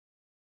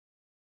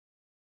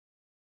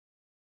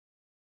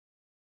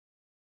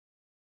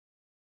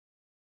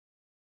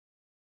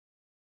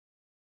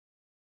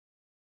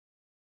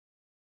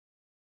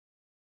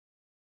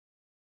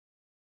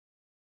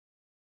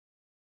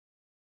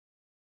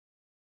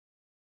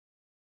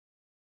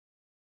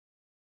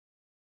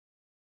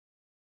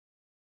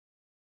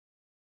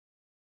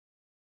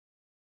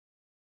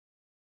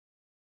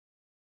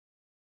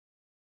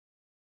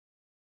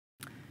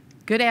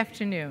Good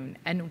afternoon,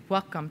 and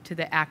welcome to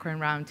the Akron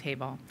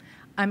Roundtable.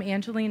 I'm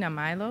Angelina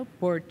Milo,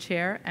 Board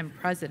Chair and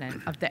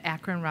President of the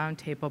Akron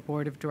Roundtable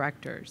Board of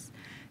Directors.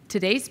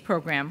 Today's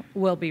program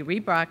will be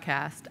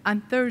rebroadcast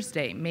on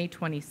Thursday, May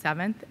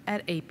 27th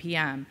at 8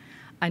 p.m.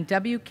 on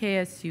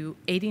WKSU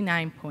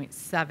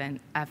 89.7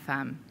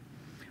 FM.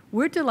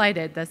 We're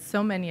delighted that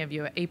so many of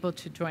you are able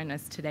to join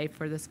us today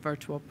for this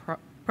virtual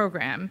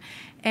program,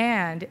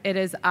 and it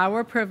is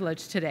our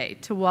privilege today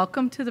to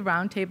welcome to the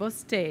roundtable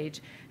stage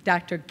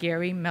Dr.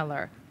 Gary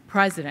Miller,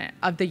 President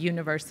of the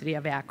University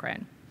of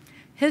Akron.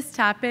 His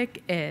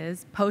topic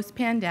is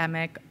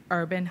post-pandemic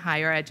urban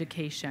higher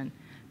education,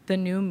 the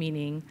new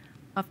meaning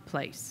of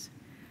place.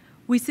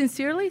 We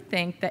sincerely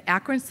thank the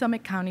Akron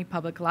Summit County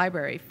Public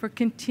Library for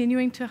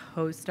continuing to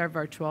host our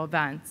virtual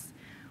events.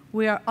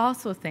 We are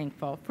also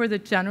thankful for the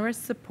generous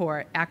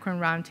support Akron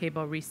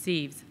Roundtable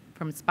receives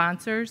from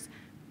sponsors,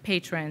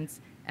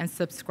 patrons, and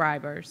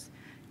subscribers.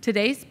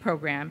 Today's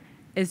program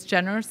is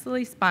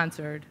generously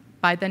sponsored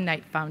by the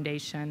Knight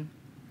Foundation.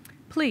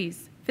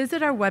 Please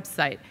visit our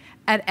website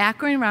at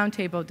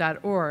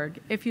akronroundtable.org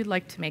if you'd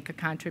like to make a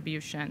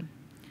contribution.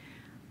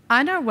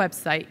 On our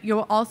website,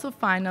 you'll also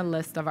find a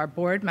list of our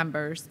board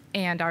members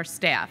and our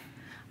staff.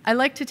 I'd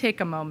like to take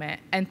a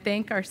moment and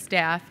thank our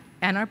staff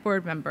and our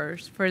board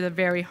members for the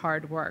very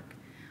hard work.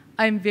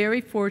 I'm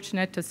very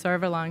fortunate to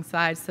serve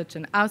alongside such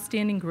an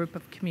outstanding group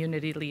of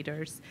community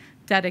leaders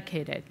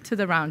dedicated to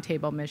the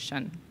Roundtable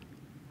mission.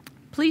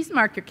 Please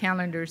mark your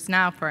calendars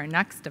now for our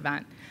next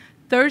event,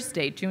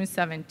 Thursday, June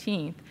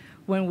 17th,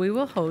 when we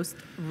will host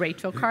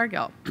Rachel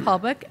Cargill,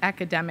 public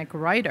academic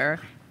writer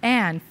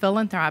and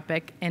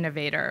philanthropic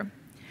innovator.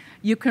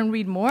 You can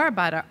read more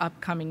about our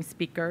upcoming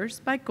speakers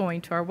by going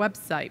to our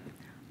website.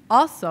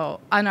 Also,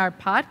 on our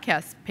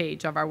podcast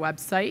page of our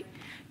website,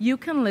 you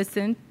can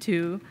listen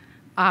to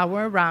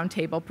our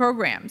roundtable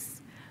programs.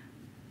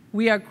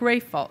 We are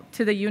grateful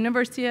to the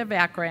University of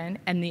Akron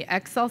and the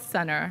Excel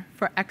Center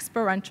for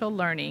Experiential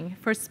Learning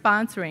for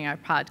sponsoring our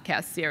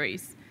podcast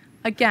series.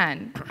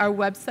 Again, our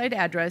website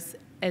address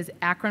is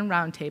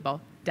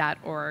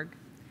akronroundtable.org.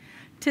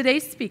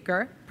 Today's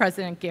speaker,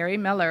 President Gary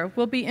Miller,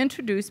 will be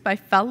introduced by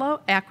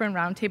fellow Akron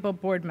Roundtable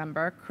board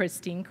member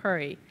Christine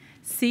Curry,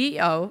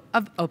 CEO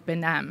of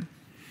OpenM.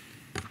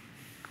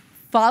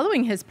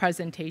 Following his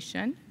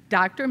presentation,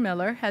 Dr.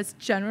 Miller has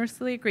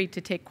generously agreed to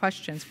take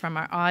questions from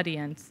our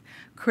audience.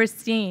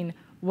 Christine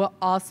will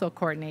also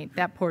coordinate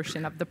that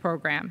portion of the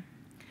program.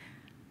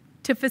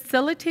 To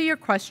facilitate your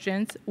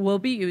questions, we'll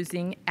be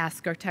using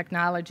Ask Our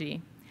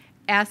Technology.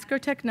 Ask Our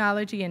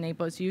Technology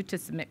enables you to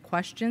submit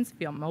questions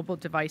via mobile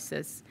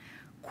devices.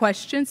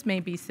 Questions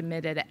may be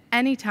submitted at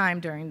any time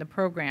during the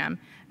program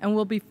and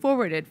will be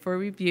forwarded for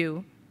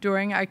review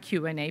during our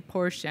Q&A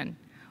portion.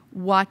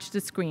 Watch the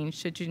screen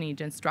should you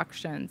need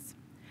instructions.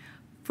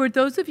 For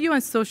those of you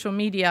on social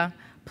media,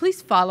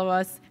 please follow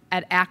us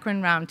at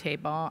Akron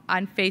Roundtable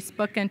on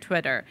Facebook and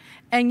Twitter,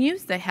 and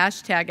use the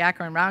hashtag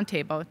Akron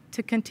Roundtable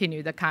to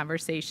continue the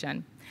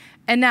conversation.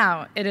 And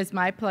now, it is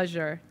my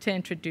pleasure to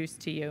introduce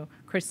to you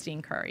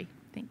Christine Curry.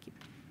 Thank you.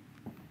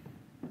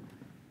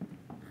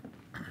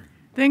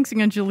 Thanks,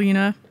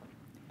 Angelina.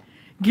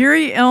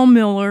 Gary L.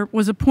 Miller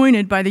was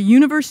appointed by the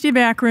University of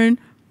Akron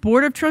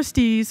Board of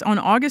Trustees on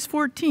August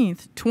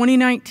 14th,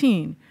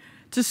 2019,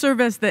 to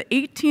serve as the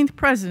 18th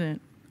president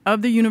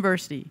of the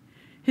university.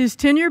 His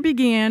tenure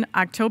began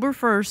October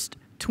 1st,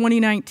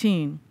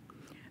 2019.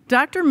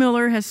 Dr.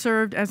 Miller has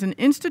served as an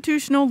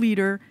institutional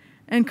leader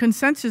and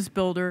consensus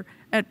builder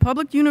at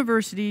public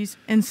universities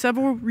in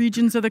several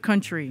regions of the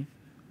country.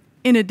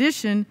 In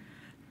addition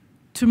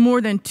to more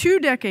than 2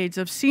 decades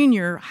of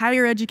senior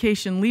higher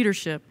education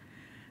leadership,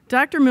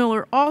 Dr.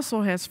 Miller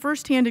also has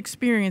firsthand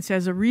experience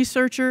as a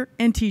researcher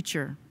and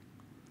teacher.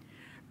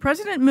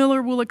 President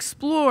Miller will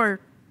explore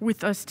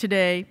with us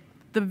today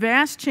the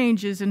vast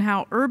changes in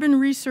how urban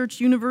research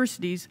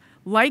universities,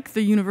 like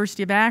the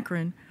University of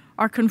Akron,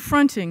 are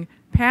confronting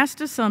past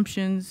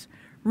assumptions,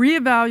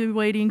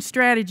 reevaluating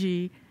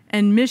strategy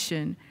and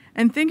mission,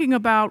 and thinking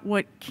about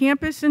what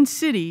campus and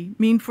city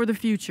mean for the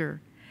future.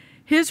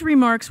 His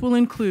remarks will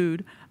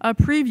include a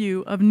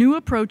preview of new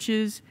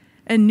approaches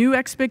and new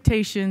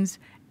expectations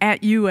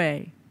at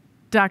UA.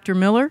 Dr.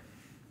 Miller?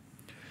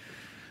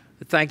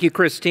 Thank you,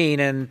 Christine,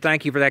 and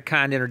thank you for that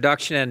kind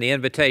introduction and the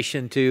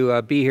invitation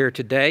to be here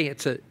today.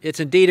 It's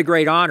indeed a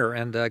great honor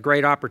and a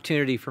great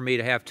opportunity for me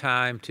to have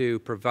time to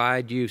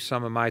provide you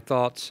some of my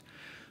thoughts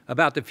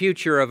about the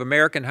future of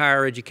American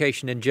higher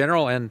education in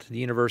general and the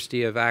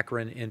University of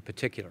Akron in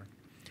particular.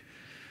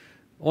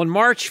 On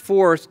March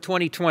 4th,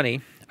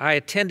 2020, I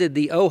attended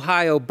the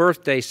Ohio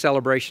birthday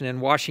celebration in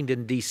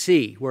Washington,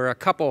 D.C., where a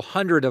couple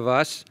hundred of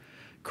us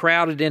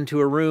crowded into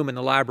a room in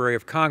the Library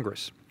of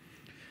Congress.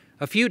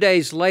 A few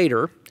days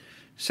later,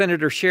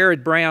 Senator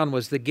Sherrod Brown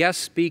was the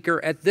guest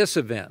speaker at this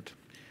event,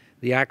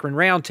 the Akron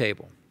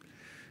Roundtable.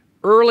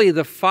 Early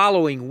the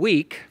following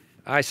week,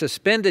 I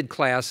suspended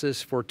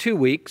classes for 2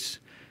 weeks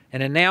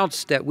and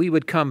announced that we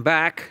would come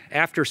back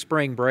after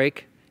spring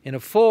break in a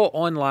full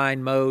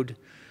online mode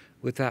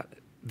with a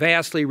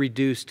vastly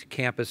reduced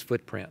campus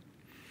footprint.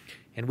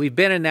 And we've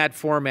been in that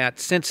format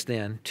since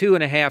then,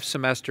 2.5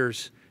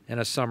 semesters and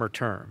a summer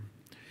term.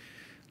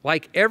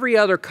 Like every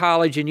other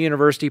college and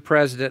university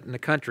president in the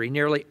country,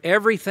 nearly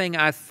everything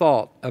I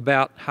thought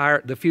about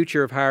the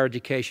future of higher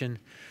education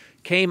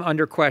came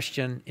under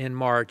question in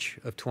March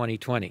of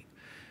 2020.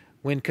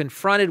 When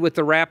confronted with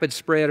the rapid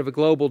spread of a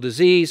global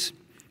disease,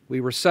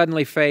 we were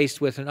suddenly faced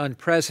with an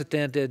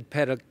unprecedented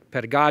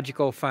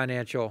pedagogical,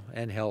 financial,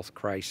 and health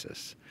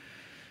crisis.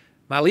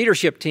 My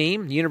leadership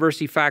team, the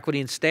university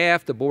faculty and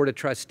staff, the board of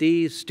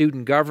trustees,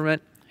 student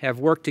government, have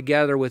worked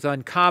together with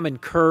uncommon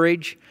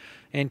courage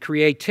and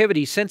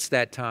creativity since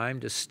that time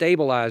to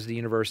stabilize the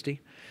university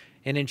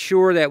and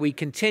ensure that we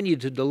continue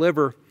to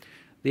deliver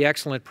the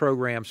excellent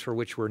programs for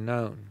which we're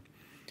known.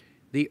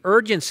 The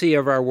urgency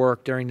of our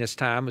work during this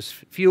time was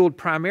fueled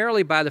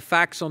primarily by the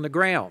facts on the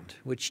ground,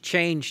 which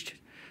changed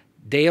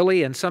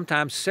daily and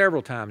sometimes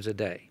several times a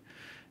day.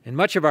 And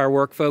much of our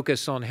work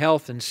focused on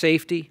health and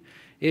safety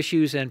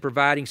issues and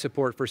providing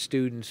support for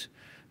students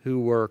who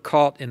were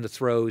caught in the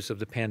throes of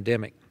the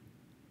pandemic.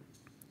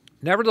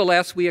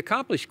 Nevertheless, we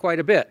accomplished quite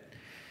a bit.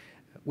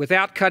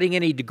 Without cutting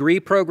any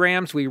degree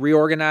programs, we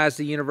reorganized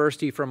the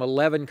university from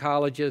 11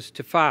 colleges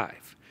to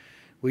 5.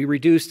 We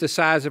reduced the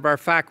size of our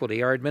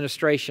faculty, our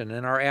administration,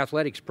 and our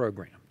athletics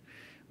program.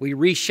 We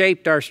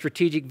reshaped our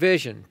strategic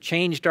vision,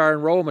 changed our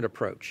enrollment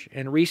approach,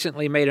 and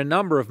recently made a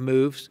number of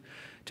moves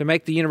to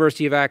make the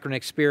University of Akron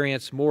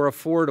experience more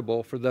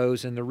affordable for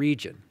those in the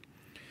region.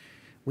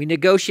 We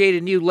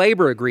negotiated new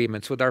labor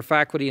agreements with our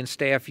faculty and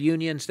staff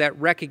unions that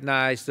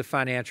recognize the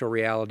financial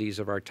realities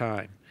of our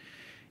time.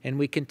 And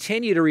we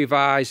continue to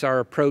revise our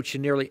approach to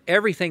nearly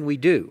everything we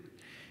do,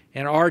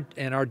 and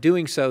are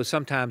doing so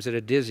sometimes at a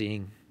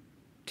dizzying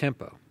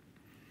tempo.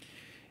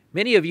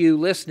 Many of you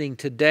listening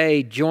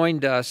today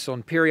joined us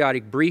on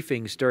periodic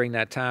briefings during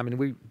that time, and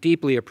we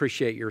deeply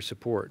appreciate your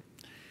support.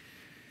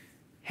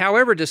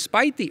 However,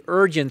 despite the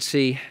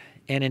urgency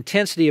and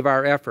intensity of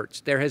our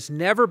efforts, there has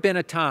never been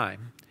a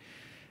time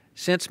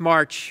since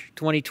March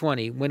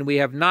 2020 when we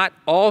have not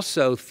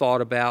also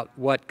thought about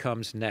what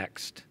comes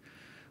next.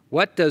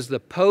 What does the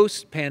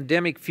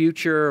post-pandemic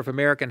future of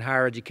American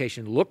higher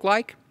education look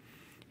like?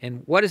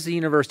 And what is the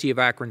University of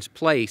Akron's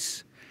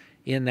place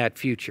in that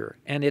future?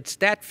 And it's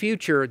that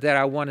future that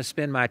I want to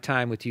spend my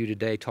time with you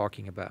today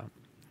talking about.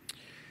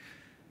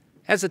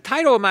 As the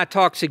title of my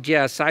talk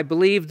suggests, I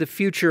believe the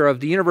future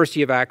of the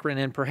University of Akron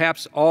and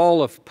perhaps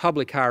all of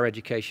public higher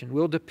education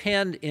will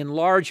depend in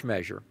large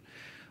measure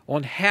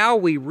on how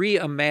we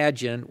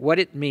reimagine what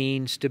it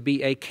means to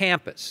be a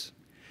campus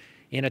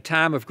in a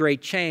time of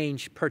great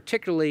change,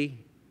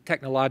 particularly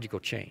technological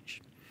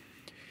change.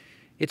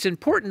 It's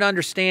important to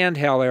understand,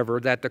 however,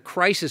 that the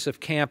crisis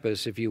of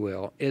campus, if you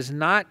will, is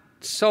not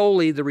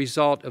solely the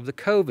result of the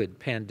COVID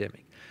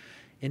pandemic.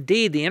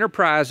 Indeed, the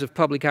enterprise of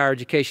public higher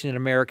education in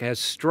America has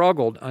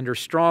struggled under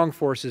strong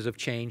forces of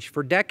change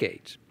for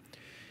decades.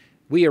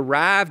 We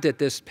arrived at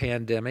this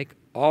pandemic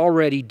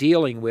already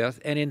dealing with,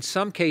 and in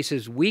some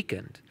cases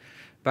weakened,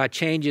 by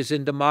changes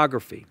in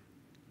demography,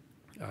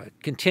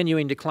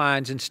 continuing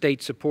declines in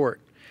state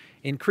support,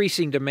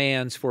 increasing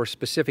demands for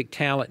specific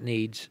talent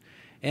needs,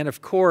 and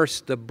of course,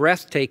 the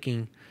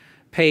breathtaking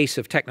pace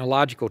of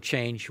technological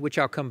change, which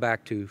I'll come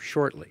back to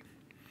shortly.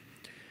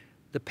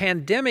 The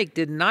pandemic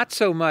did not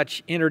so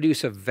much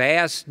introduce a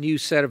vast new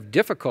set of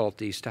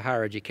difficulties to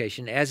higher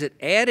education as it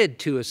added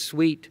to a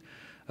suite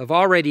of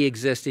already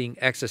existing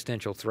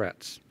existential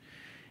threats.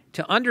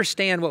 To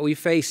understand what we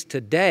face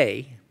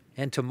today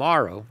and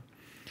tomorrow,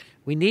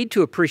 we need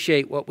to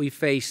appreciate what we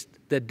faced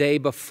the day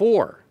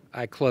before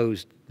I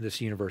closed this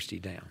university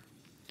down.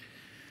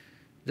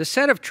 The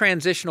set of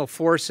transitional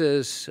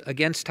forces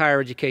against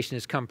higher education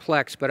is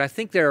complex, but I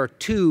think there are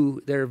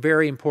two that are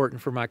very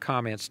important for my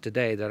comments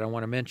today that I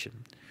want to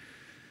mention.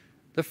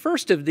 The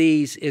first of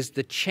these is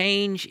the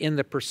change in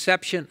the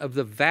perception of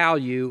the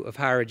value of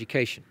higher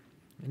education.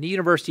 And the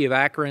University of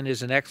Akron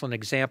is an excellent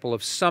example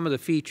of some of the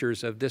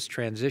features of this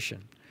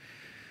transition.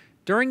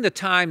 During the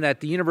time that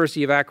the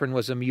University of Akron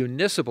was a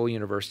municipal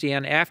university,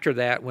 and after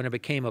that, when it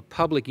became a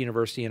public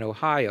university in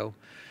Ohio,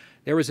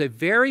 there was a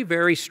very,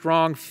 very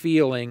strong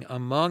feeling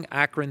among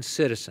Akron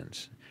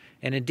citizens,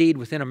 and indeed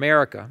within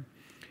America,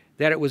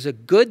 that it was a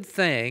good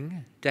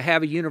thing to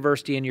have a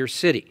university in your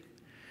city.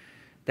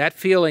 That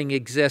feeling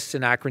exists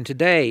in Akron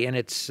today, and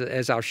it's,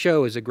 as I'll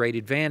show, is a great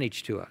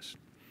advantage to us.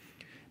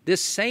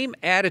 This same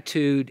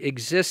attitude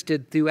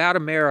existed throughout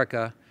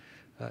America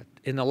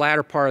in the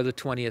latter part of the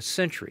 20th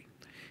century.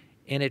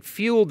 And it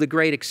fueled the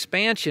great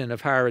expansion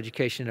of higher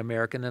education in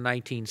America in the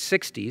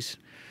 1960s,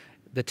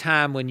 the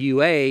time when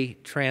UA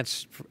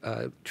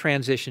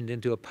transitioned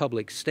into a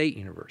public state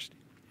university.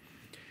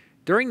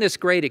 During this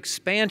great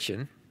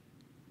expansion,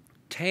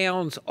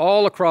 towns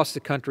all across the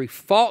country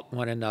fought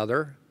one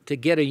another to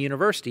get a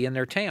university in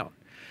their town.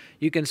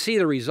 You can see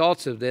the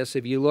results of this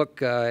if you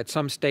look at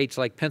some states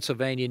like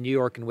Pennsylvania, New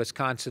York, and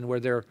Wisconsin, where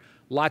there are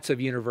lots of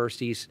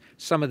universities,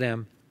 some of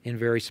them in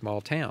very small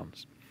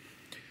towns.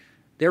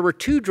 There were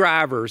two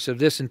drivers of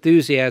this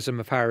enthusiasm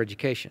of higher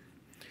education.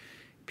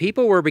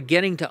 people were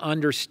beginning to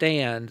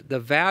understand the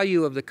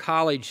value of the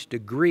college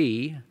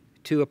degree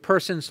to a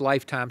person's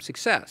lifetime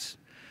success.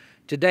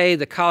 Today,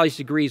 the college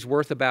degree is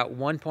worth about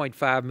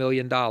 $1.5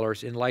 million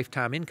in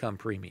lifetime income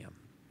premium.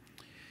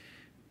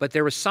 But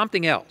there was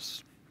something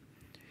else.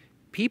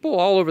 People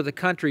all over the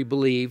country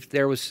believed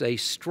there was a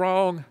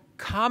strong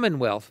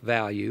Commonwealth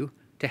value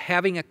to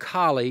having a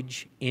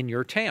college in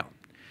your town.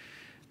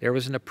 There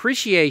was an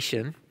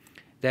appreciation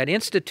that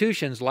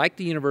institutions like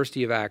the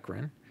University of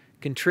Akron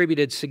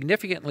contributed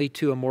significantly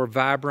to a more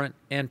vibrant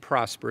and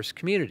prosperous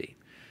community.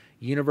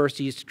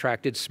 Universities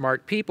attracted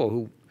smart people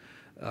who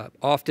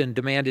often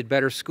demanded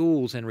better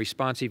schools and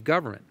responsive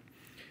government.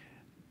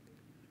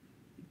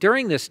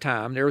 During this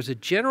time, there was a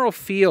general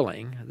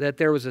feeling that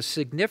there was a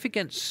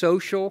significant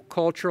social,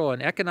 cultural,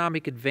 and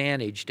economic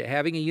advantage to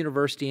having a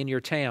university in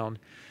your town,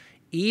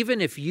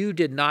 even if you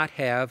did not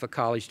have a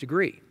college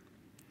degree.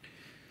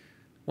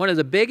 One of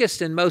the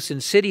biggest and most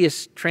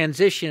insidious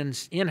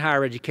transitions in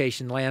higher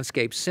education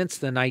landscape since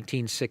the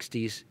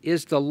 1960s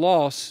is the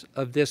loss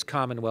of this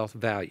Commonwealth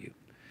value.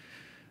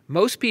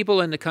 Most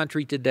people in the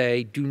country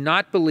today do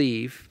not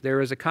believe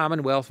there is a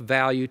Commonwealth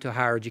value to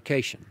higher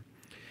education.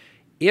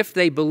 If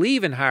they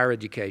believe in higher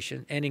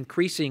education, and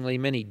increasingly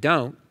many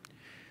don't,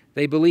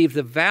 they believe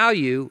the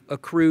value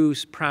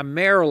accrues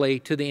primarily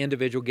to the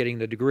individual getting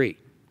the degree.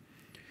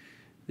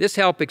 This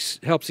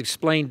helps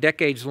explain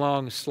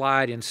decades-long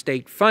slide in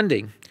state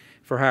funding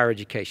for higher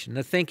education.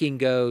 The thinking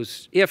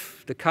goes,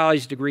 if the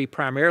college degree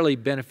primarily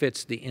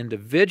benefits the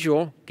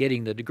individual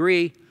getting the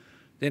degree,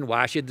 then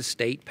why should the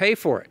state pay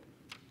for it?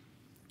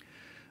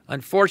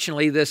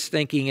 Unfortunately, this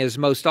thinking is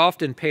most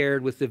often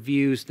paired with the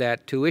views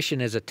that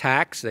tuition is a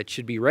tax that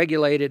should be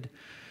regulated,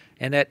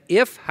 and that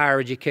if higher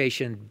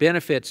education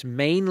benefits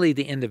mainly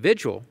the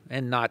individual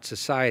and not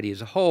society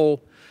as a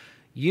whole,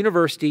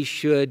 universities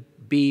should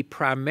be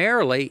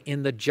primarily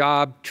in the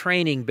job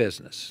training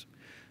business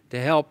to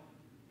help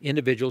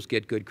individuals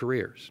get good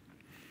careers.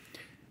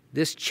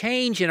 This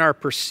change in our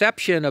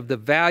perception of the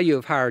value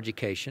of higher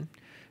education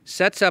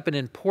sets up an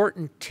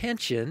important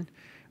tension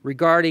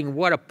regarding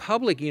what a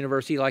public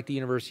university like the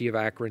University of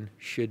Akron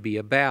should be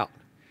about.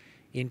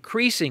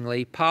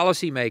 Increasingly,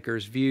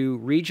 policymakers view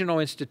regional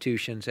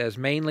institutions as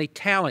mainly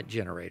talent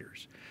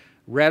generators,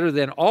 rather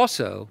than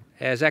also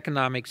as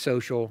economic,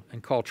 social,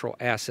 and cultural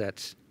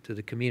assets to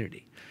the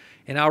community.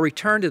 And I'll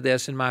return to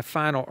this in my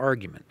final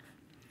argument.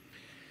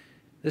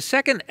 The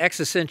second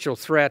existential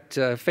threat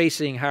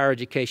facing higher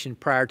education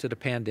prior to the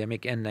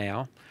pandemic and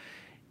now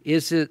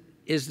is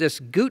this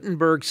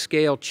Gutenberg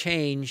scale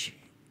change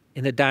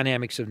in the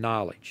dynamics of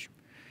knowledge.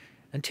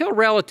 Until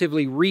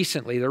relatively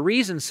recently, the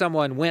reason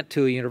someone went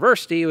to a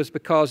university was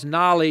because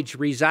knowledge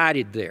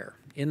resided there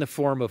in the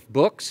form of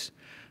books,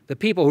 the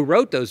people who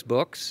wrote those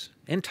books,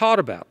 and taught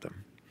about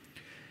them.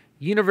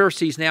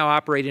 Universities now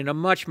operate in a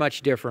much,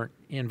 much different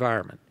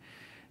environment.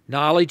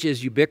 Knowledge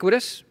is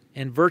ubiquitous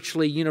and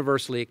virtually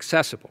universally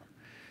accessible.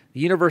 The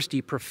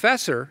university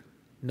professor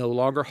no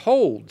longer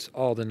holds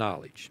all the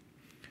knowledge.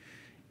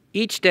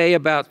 Each day,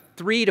 about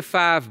 3 to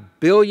 5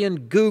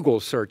 billion Google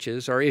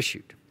searches are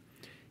issued.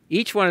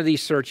 Each one of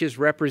these searches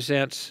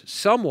represents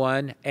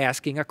someone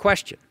asking a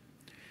question.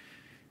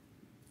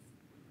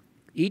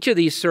 Each of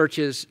these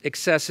searches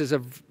accesses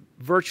a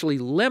virtually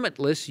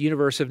limitless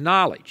universe of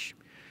knowledge.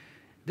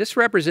 This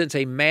represents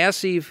a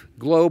massive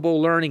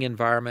global learning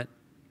environment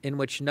in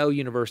which no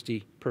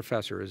university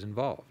professor is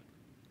involved.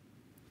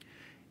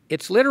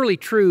 It's literally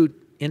true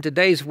in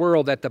today's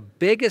world that the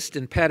biggest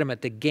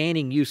impediment to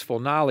gaining useful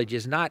knowledge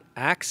is not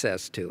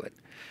access to it.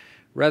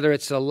 Rather,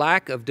 it's a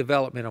lack of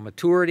developmental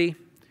maturity,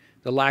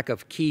 the lack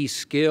of key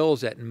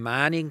skills at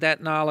mining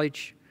that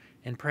knowledge,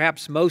 and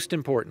perhaps most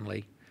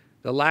importantly,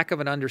 the lack of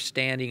an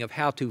understanding of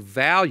how to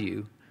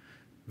value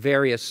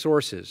various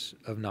sources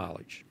of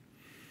knowledge.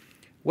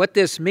 What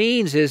this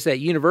means is that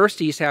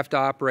universities have to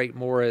operate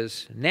more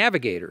as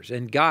navigators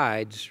and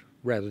guides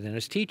rather than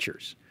as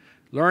teachers.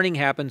 Learning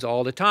happens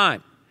all the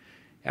time.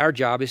 Our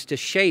job is to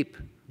shape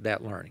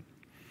that learning.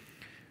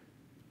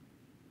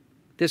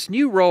 This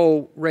new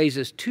role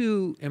raises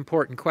two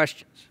important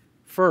questions.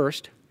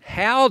 First,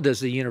 how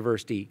does the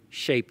university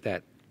shape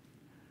that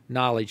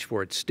knowledge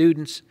for its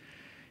students?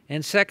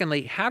 And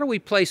secondly, how do we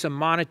place a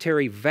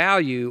monetary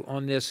value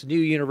on this new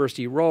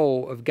university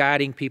role of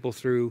guiding people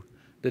through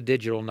the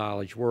digital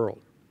knowledge world?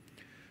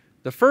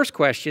 The first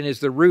question is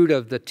the root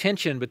of the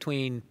tension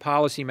between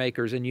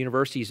policymakers and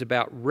universities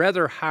about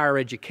whether higher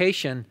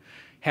education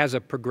has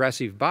a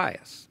progressive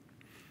bias.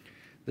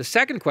 The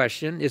second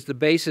question is the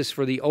basis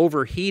for the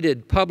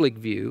overheated public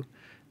view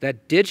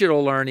that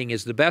digital learning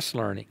is the best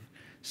learning,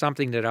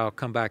 something that I'll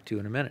come back to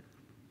in a minute.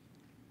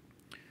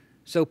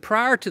 So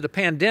prior to the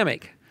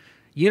pandemic,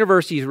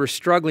 universities were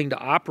struggling to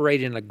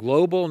operate in a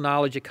global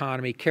knowledge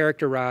economy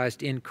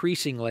characterized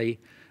increasingly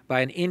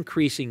by an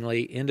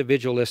increasingly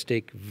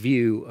individualistic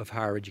view of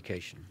higher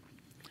education.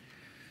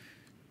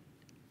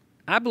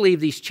 I believe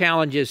these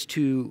challenges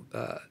to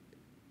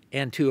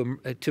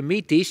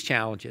meet these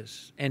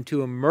challenges and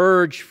to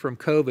emerge from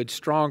COVID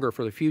stronger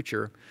for the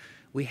future,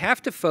 we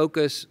have to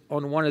focus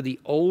on one of the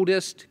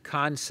oldest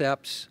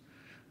concepts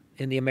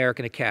in the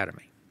American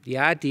Academy, the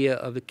idea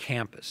of the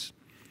campus.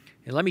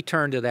 And let me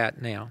turn to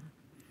that now.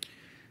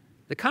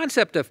 The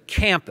concept of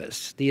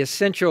campus, the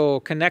essential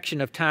connection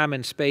of time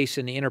and space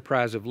in the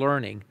enterprise of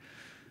learning,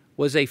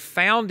 was a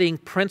founding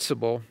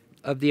principle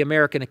of the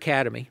American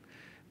Academy,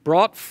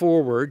 brought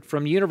forward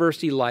from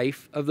university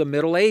life of the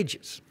Middle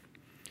Ages.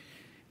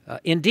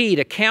 Indeed,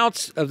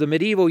 accounts of the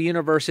medieval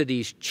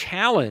university's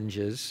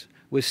challenges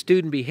with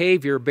student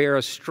behavior bear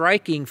a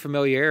striking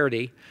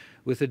familiarity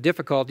with the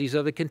difficulties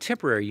of the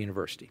contemporary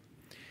university.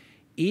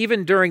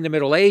 Even during the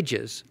Middle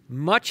Ages,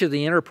 much of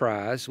the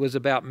enterprise was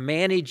about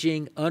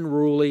managing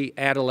unruly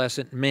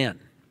adolescent men.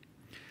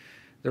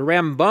 The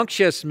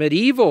rambunctious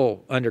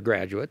medieval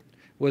undergraduate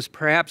was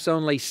perhaps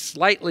only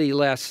slightly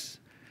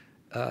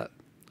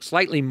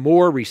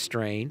more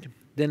restrained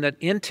than the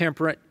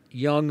intemperate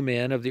young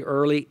men of the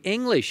early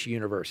English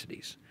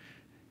universities,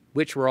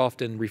 which were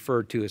often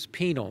referred to as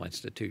penal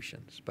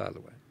institutions, by the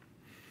way.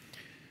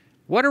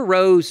 What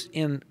arose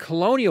in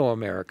colonial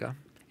America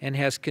and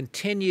has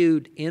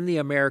continued in the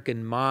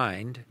American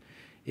mind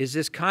is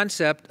this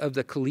concept of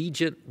the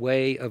collegiate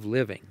way of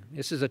living.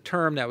 This is a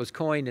term that was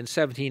coined in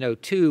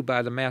 1702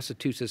 by the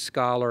Massachusetts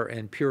scholar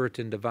and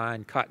Puritan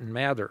divine Cotton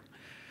Mather.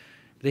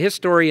 The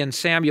historian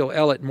Samuel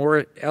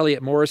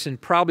Eliot Morrison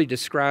probably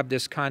described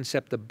this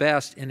concept the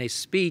best in a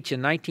speech in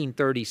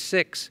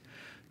 1936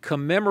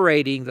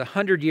 commemorating the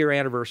 100-year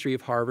anniversary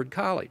of Harvard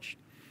College.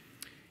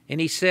 And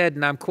he said,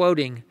 and I'm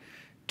quoting,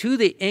 "To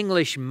the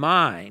English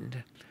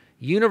mind,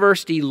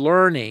 university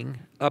learning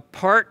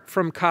apart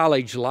from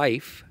college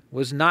life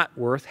was not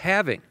worth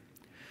having.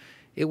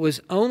 It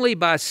was only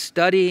by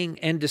studying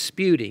and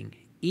disputing,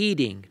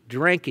 eating,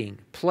 drinking,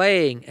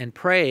 playing, and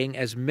praying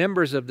as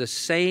members of the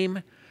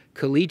same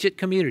collegiate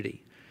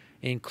community,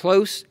 in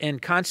close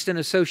and constant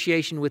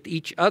association with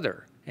each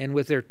other and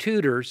with their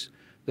tutors,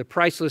 the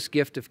priceless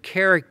gift of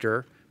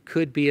character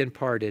could be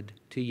imparted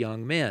to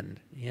young men,"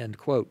 end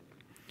quote.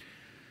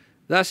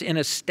 Thus, in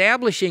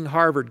establishing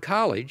Harvard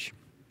College,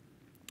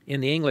 in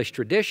the English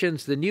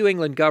traditions, the New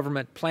England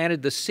government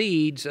planted the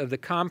seeds of the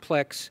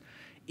complex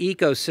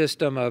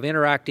ecosystem of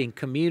interacting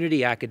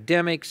community,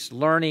 academics,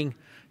 learning,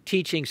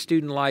 teaching,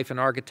 student life, and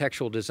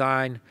architectural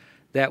design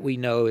that we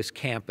know as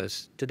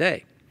campus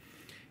today.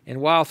 And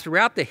while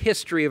throughout the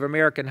history of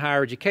American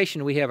higher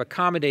education we have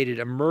accommodated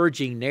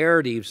emerging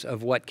narratives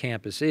of what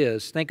campus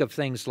is, think of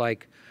things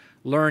like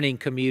learning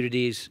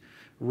communities,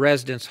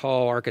 residence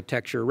hall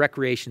architecture,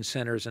 recreation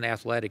centers, and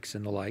athletics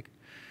and the like,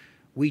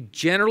 we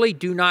generally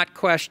do not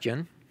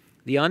question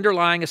the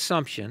underlying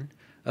assumption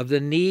of the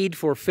need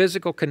for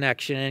physical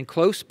connection and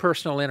close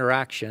personal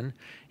interaction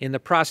in the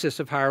process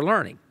of higher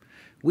learning.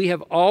 We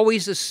have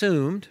always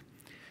assumed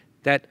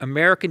that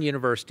American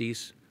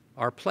universities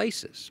are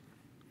places.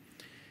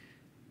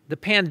 The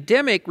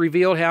pandemic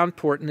revealed how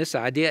important this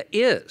idea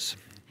is,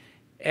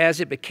 as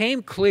it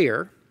became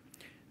clear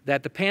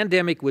that the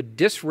pandemic would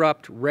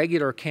disrupt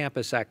regular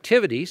campus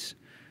activities.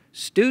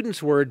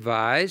 Students were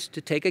advised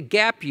to take a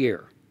gap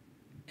year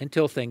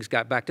until things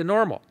got back to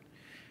normal.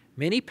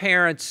 Many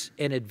parents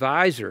and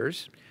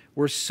advisors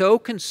were so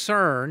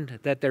concerned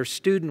that their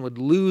student would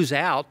lose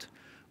out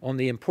on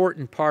the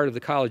important part of the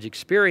college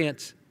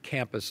experience,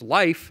 campus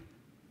life,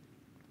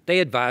 they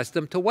advised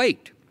them to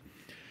wait.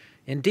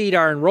 Indeed,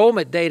 our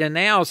enrollment data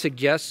now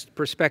suggests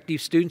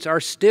prospective students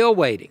are still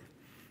waiting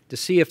to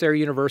see if their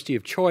university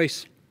of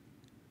choice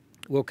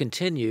will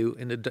continue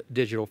in the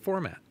digital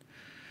format.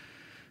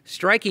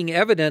 Striking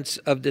evidence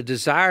of the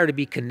desire to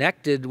be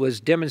connected was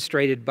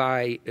demonstrated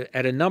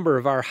at a number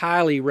of our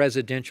highly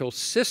residential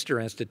sister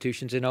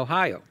institutions in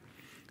Ohio.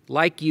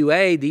 Like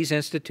UA, these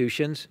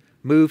institutions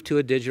moved to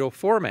a digital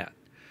format.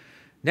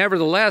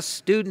 Nevertheless,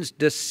 students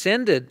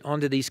descended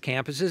onto these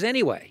campuses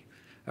anyway,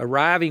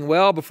 arriving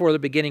well before the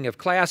beginning of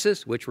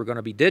classes, which were going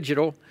to be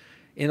digital,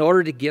 in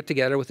order to get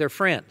together with their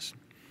friends.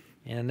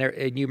 And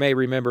you may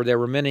remember there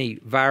were many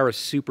virus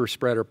super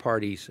spreader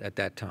parties at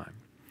that time.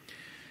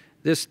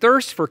 This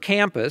thirst for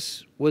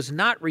campus was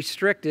not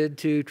restricted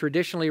to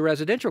traditionally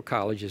residential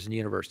colleges and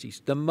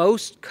universities. The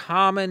most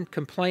common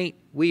complaint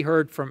we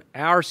heard from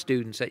our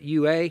students at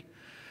UA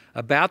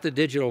about the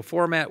digital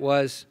format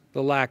was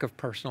the lack of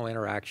personal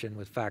interaction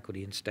with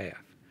faculty and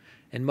staff.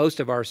 And most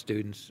of our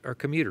students are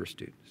commuter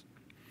students.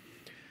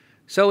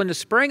 So in the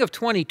spring of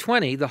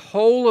 2020, the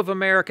whole of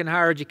American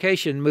higher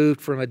education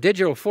moved from a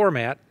digital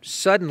format,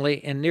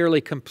 suddenly and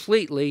nearly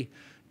completely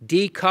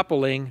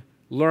decoupling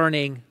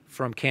learning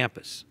from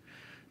campus.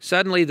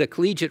 Suddenly, the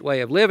collegiate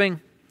way of living,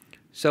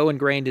 so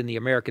ingrained in the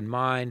American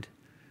mind,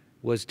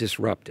 was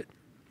disrupted.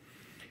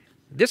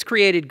 This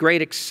created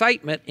great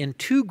excitement in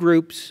two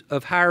groups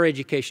of higher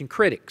education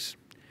critics.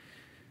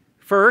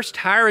 First,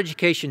 higher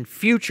education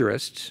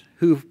futurists,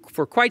 who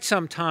for quite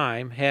some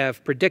time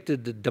have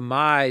predicted the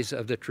demise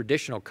of the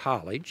traditional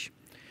college.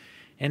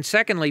 And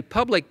secondly,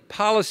 public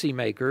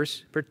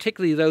policymakers,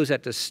 particularly those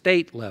at the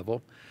state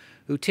level,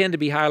 who tend to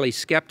be highly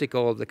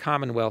skeptical of the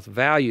Commonwealth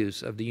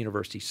values of the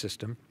university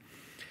system.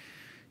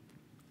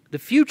 The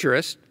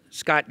futurists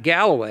Scott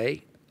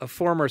Galloway, a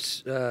former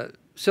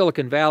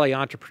Silicon Valley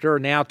entrepreneur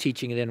now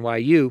teaching at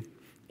NYU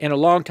and a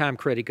longtime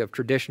critic of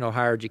traditional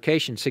higher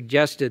education,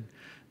 suggested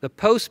the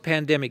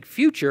post-pandemic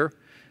future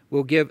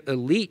will give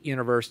elite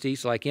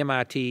universities like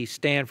MIT,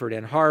 Stanford,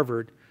 and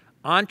Harvard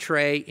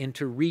entree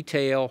into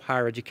retail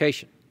higher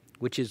education,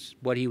 which is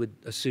what he would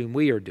assume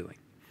we are doing.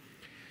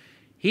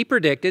 He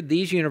predicted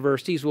these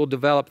universities will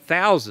develop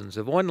thousands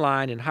of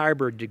online and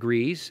hybrid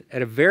degrees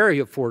at a very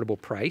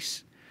affordable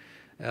price,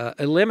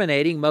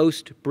 eliminating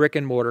most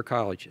brick-and-mortar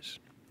colleges.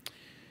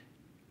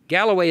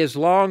 Galloway has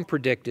long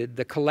predicted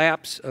the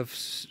collapse of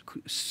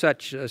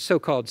such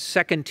so-called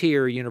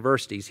second-tier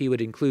universities, he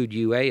would include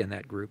UA in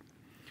that group,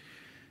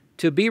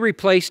 to be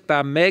replaced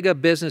by mega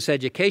business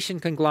education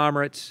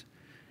conglomerates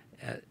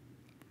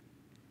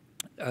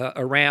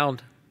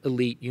around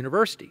elite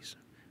universities.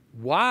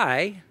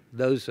 Why,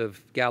 those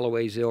of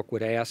Galloway's ilk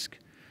would ask,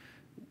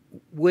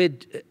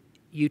 would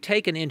you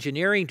take an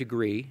engineering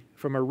degree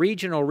from a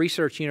regional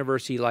research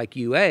university like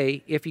UA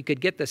if you could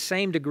get the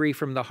same degree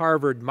from the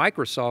Harvard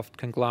Microsoft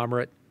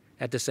conglomerate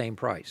at the same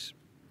price?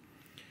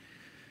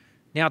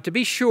 Now, to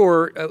be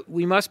sure,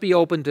 we must be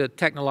open to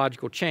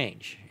technological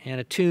change and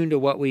attuned to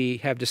what we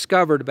have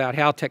discovered about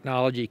how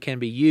technology can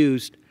be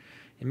used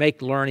and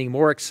make learning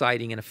more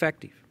exciting and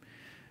effective.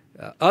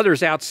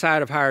 Others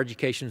outside of higher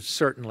education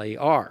certainly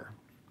are.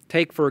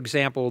 Take, for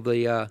example,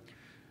 the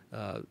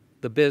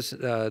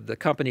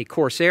company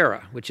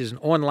Coursera, which is an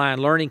online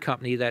learning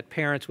company that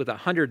parents with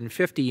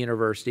 150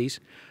 universities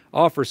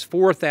offers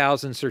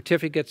 4,000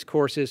 certificates,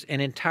 courses,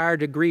 and entire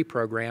degree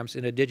programs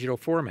in a digital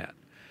format.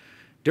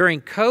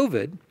 During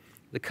COVID,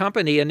 the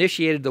company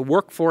initiated the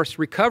Workforce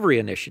Recovery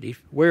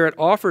Initiative, where it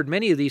offered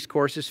many of these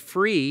courses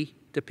free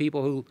to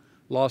people who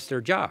lost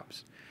their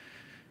jobs.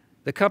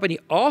 The company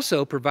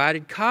also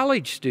provided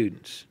college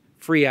students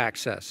free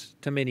access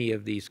to many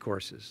of these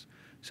courses.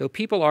 So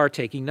people are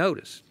taking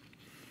notice.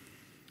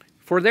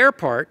 For their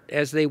part,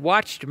 as they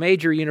watched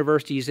major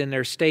universities in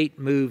their state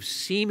move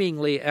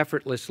seemingly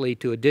effortlessly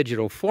to a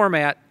digital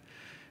format,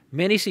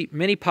 many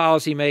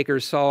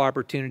policymakers saw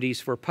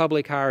opportunities for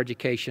public higher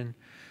education,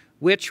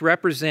 which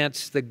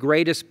represents the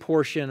greatest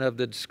portion of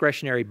the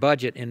discretionary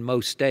budget in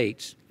most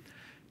states,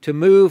 to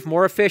move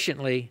more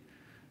efficiently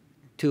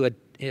to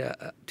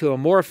a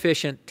more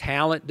efficient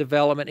talent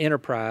development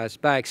enterprise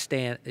by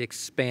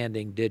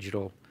expanding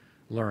digital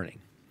learning.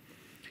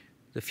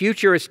 The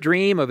futurist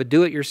dream of a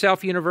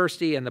do-it-yourself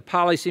university and the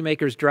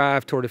policymakers'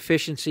 drive toward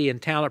efficiency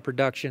and talent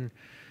production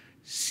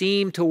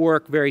seem to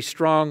work very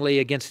strongly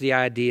against the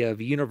idea of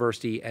a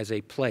university as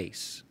a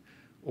place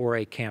or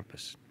a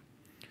campus.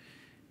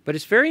 But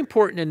it's very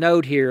important to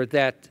note here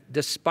that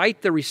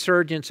despite the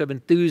resurgence of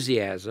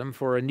enthusiasm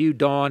for a new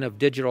dawn of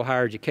digital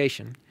higher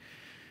education,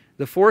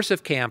 the force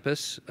of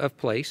campus, of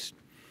place,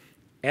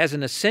 as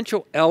an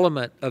essential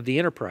element of the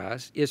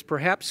enterprise is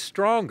perhaps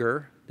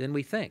stronger than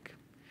we think.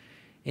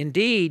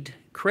 Indeed,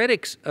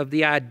 critics of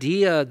the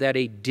idea that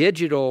a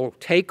digital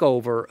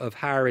takeover of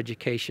higher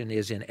education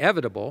is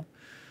inevitable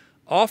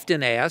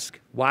often ask,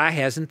 why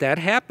hasn't that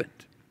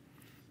happened?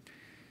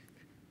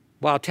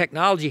 While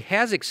technology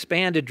has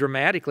expanded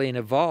dramatically and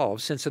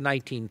evolved since the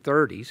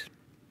 1930s,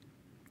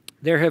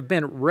 there have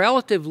been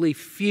relatively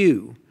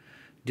few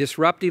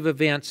disruptive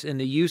events in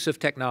the use of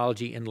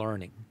technology in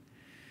learning.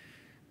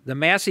 The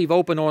massive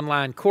open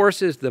online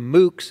courses, the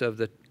MOOCs of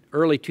the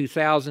early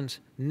 2000s,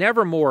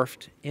 never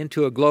morphed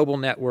into a global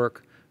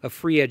network of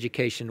free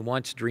education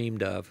once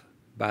dreamed of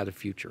by the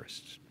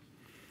futurists.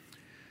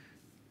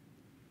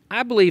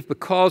 I believe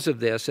because of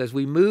this, as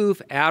we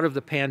move out of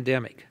the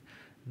pandemic,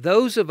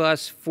 those of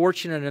us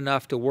fortunate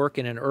enough to work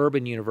in an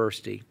urban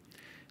university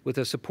with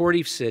a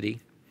supportive city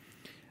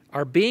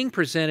are being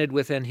presented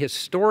with an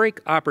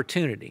historic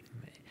opportunity,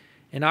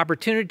 an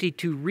opportunity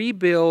to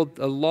rebuild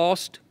the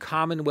lost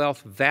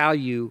Commonwealth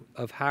value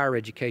of higher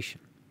education.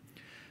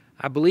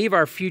 I believe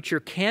our future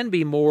can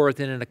be more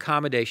than an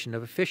accommodation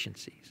of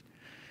efficiencies.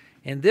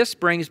 And this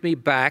brings me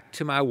back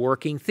to my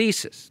working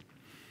thesis,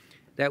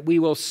 that we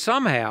will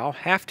somehow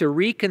have to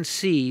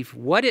reconceive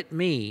what it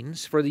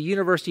means for the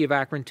University of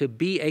Akron to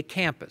be a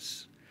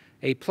campus,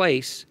 a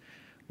place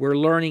where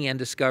learning and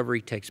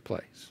discovery takes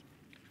place.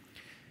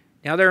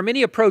 Now, there are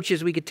many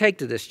approaches we could take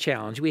to this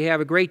challenge. We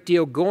have a great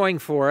deal going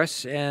for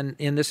us and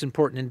in this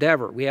important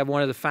endeavor. We have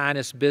one of the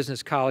finest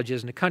business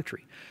colleges in the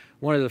country,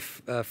 one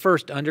of the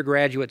first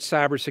undergraduate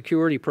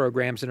cybersecurity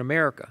programs in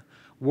America,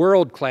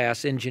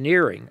 world-class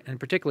engineering, and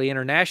particularly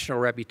international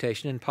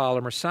reputation in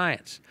polymer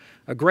science,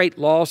 a great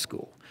law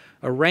school,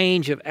 a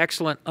range of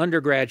excellent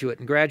undergraduate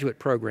and graduate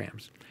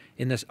programs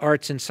in the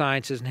arts and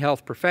sciences and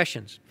health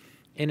professions,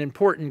 and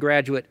important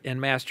graduate and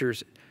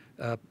master's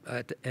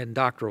and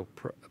doctoral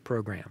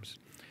programs.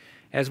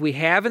 As we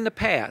have in the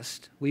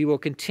past, we will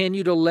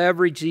continue to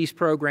leverage these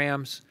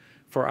programs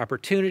for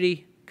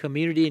opportunity,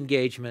 community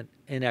engagement,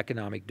 and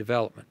economic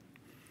development.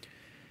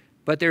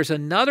 But there's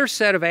another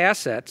set of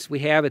assets we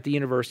have at the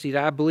university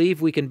that I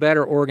believe we can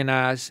better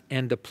organize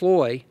and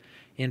deploy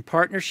in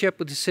partnership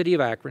with the City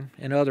of Akron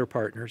and other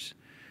partners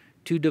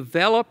to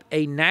develop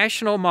a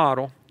national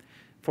model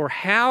for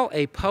how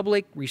a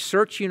public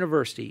research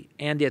university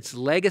and its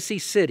legacy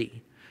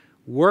city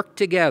work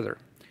together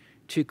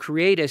to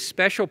create a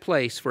special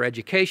place for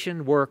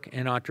education, work,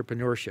 and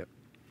entrepreneurship.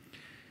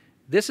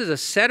 This is a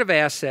set of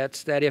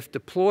assets that, if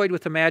deployed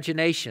with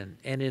imagination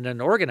and in an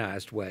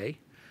organized way,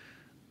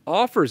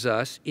 offers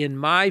us, in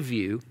my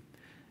view,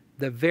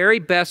 the very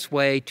best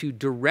way to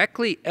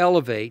directly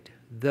elevate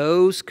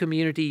those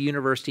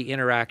community-university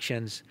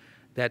interactions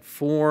that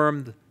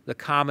form the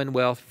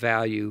commonwealth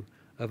value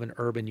of an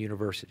urban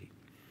university.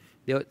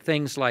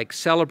 Things like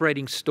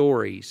celebrating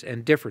stories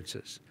and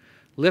differences,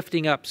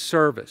 lifting up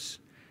service,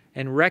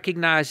 and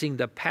recognizing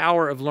the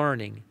power of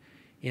learning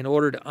in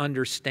order to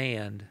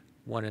understand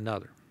one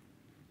another.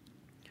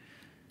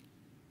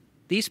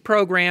 These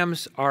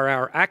programs are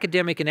our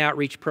academic and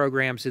outreach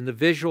programs in the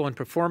visual and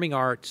performing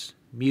arts,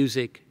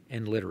 music,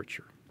 and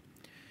literature.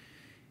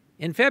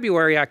 In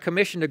February, I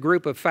commissioned a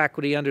group of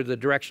faculty under the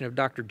direction of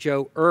Dr.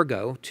 Joe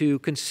Ergo to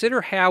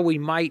consider how we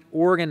might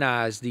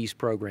organize these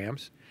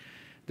programs,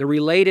 the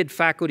related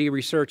faculty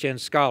research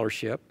and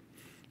scholarship,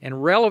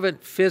 and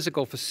relevant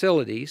physical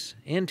facilities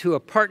into a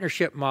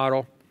partnership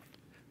model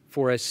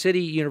for a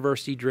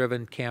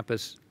city-university-driven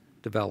campus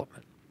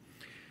development.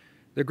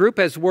 The group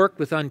has worked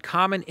with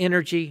uncommon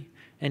energy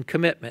and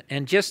commitment,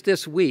 and just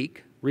this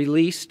week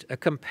released a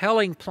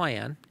compelling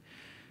plan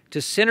to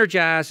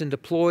synergize and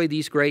deploy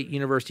these great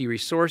university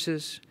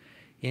resources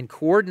in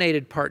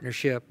coordinated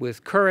partnership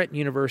with current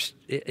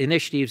university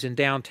initiatives in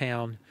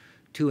downtown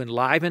to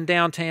enliven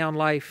downtown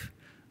life,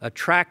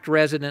 attract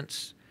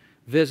residents,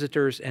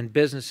 visitors, and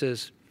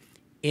businesses,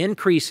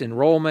 increase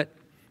enrollment,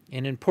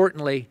 and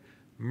importantly,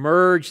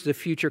 merge the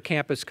future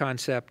campus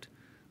concept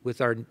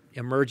with our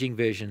emerging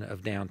vision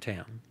of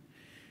downtown.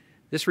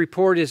 This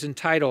report is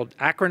entitled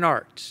Akron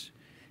Arts,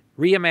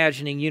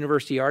 Reimagining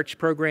University Arts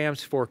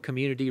Programs for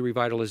Community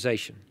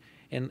Revitalization.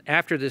 And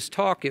after this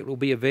talk, it will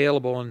be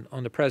available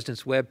on the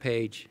President's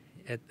webpage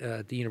at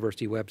the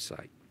university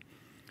website.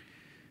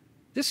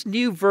 This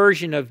new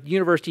version of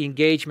university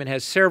engagement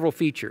has several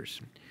features.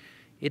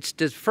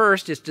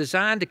 First, it's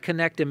designed to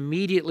connect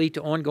immediately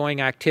to ongoing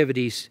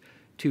activities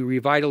to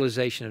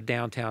revitalization of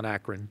downtown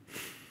Akron.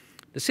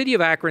 The City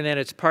of Akron and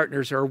its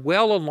partners are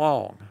well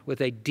along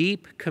with a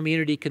deep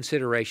community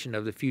consideration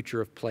of the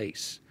future of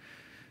place.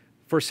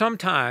 For some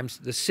time,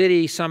 the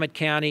city, Summit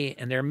County,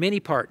 and their many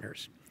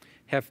partners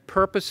have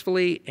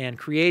purposefully and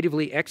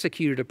creatively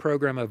executed a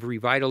program of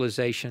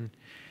revitalization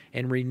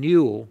and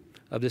renewal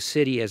of the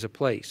city as a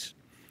place.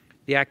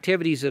 The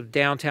activities of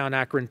Downtown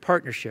Akron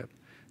Partnership,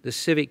 the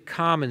Civic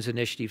Commons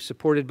Initiative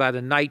supported by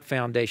the Knight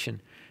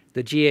Foundation,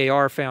 the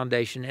GAR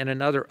Foundation, and a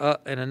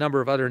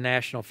number of other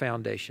national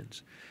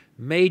foundations,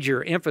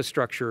 major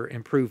infrastructure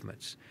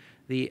improvements,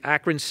 the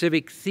Akron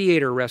Civic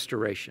Theater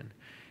restoration,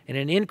 and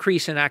an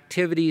increase in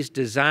activities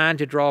designed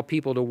to draw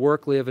people to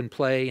work, live, and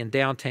play in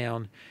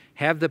downtown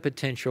have the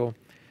potential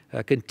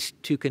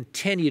to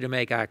continue to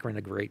make Akron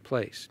a great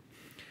place.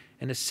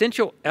 An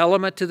essential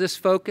element to this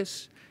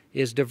focus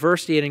is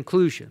diversity and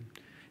inclusion,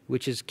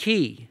 which is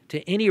key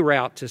to any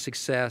route to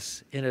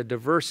success in a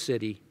diverse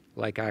city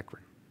like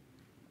Akron.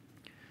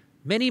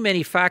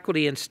 Many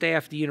faculty and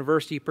staff at the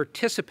university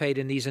participate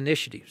in these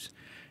initiatives,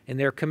 and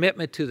their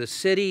commitment to the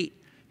city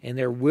and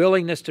their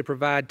willingness to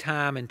provide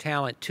time and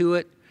talent to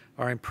it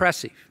are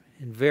impressive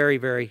and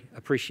very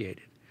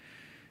appreciated.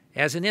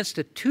 As an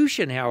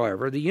institution,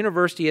 however, the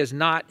university has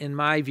not, in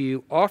my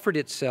view, offered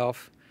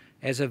itself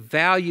as a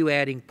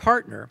value-adding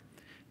partner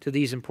to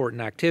these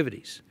important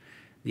activities.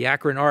 The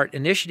Akron Art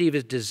Initiative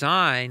is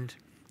designed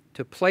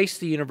to place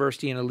the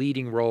university in a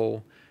leading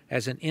role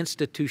as an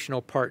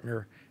institutional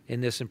partner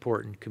in this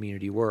important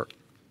community work.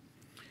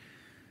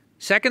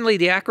 Secondly,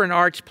 the Akron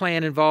Arts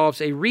Plan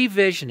involves a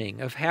revisioning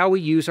of how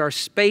we use our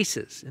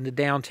spaces in the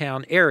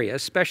downtown area,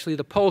 especially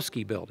the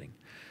Polsky Building,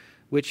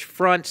 which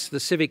fronts the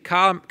Civic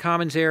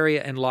Commons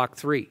area and Lock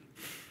 3.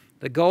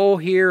 The goal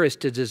here is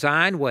to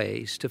design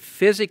ways to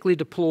physically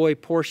deploy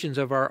portions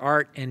of our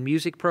art and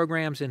music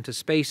programs into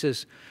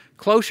spaces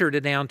closer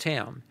to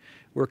downtown,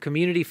 where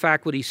community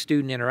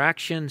faculty-student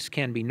interactions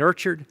can be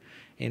nurtured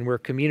and where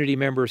community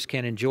members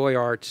can enjoy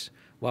arts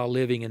while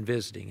living and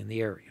visiting in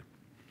the area.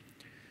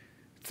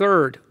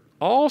 Third,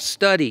 all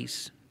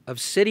studies of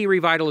city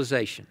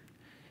revitalization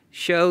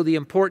show the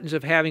importance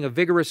of having a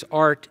vigorous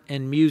art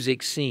and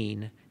music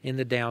scene in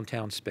the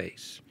downtown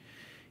space.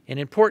 An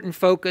important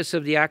focus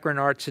of the Akron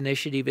Arts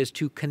Initiative is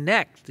to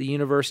connect the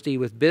university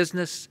with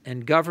business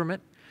and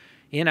government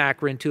in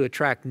Akron to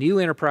attract new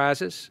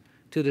enterprises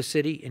to the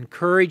city,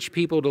 encourage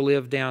people to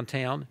live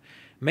downtown,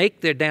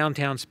 make their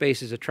downtown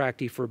spaces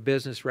attractive for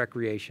business,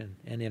 recreation,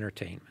 and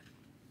entertainment.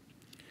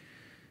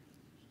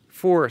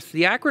 Fourth,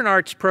 the Akron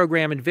Arts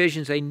Program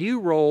envisions a new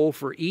role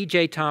for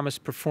E.J. Thomas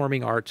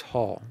Performing Arts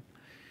Hall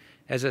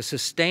as a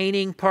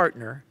sustaining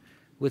partner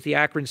with the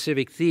Akron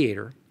Civic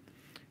Theater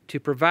to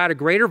provide a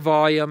greater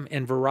volume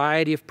and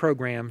variety of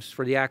programs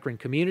for the Akron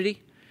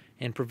community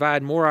and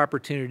provide more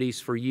opportunities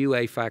for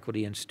UA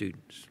faculty and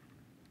students.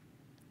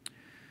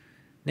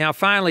 Now,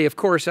 finally, of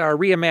course, our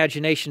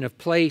reimagination of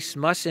place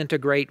must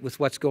integrate with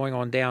what's going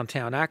on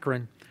downtown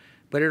Akron,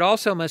 but it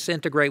also must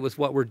integrate with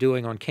what we're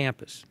doing on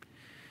campus.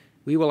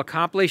 We will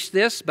accomplish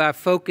this by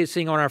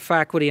focusing on our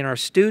faculty and our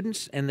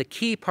students and the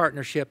key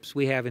partnerships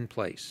we have in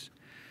place.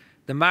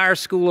 The Myers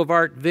School of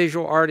Art,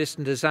 Visual Artist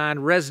and Design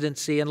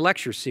Residency and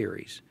Lecture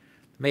Series,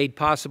 made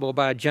possible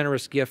by a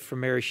generous gift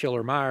from Mary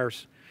Schiller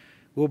Myers,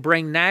 will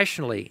bring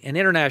nationally and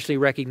internationally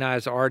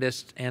recognized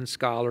artists and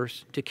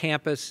scholars to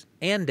campus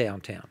and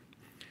downtown.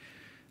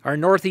 Our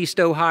Northeast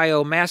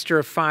Ohio Master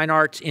of Fine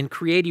Arts in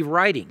Creative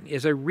Writing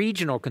is a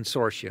regional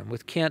consortium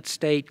with Kent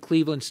State,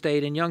 Cleveland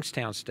State, and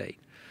Youngstown State.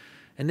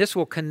 And this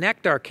will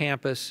connect our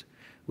campus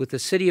with the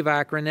city of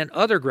Akron and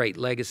other great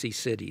legacy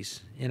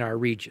cities in our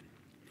region.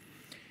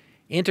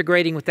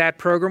 Integrating with that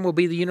program will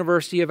be the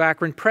University of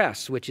Akron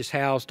Press, which is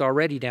housed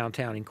already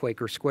downtown in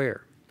Quaker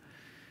Square.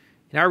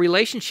 And our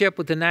relationship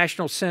with the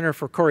National Center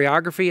for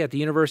Choreography at the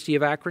University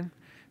of Akron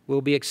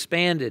will be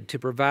expanded to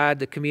provide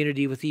the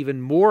community with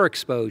even more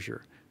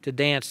exposure to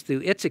dance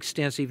through its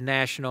extensive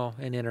national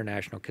and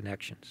international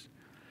connections.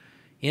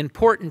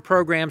 Important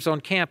programs on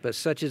campus,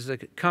 such as the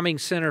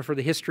Cummings Center for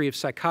the History of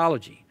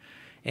Psychology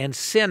and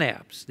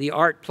Synapse, the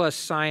Art Plus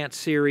Science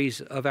series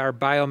of our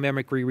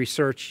Biomimicry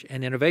Research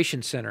and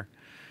Innovation Center,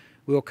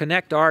 will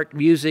connect art,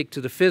 music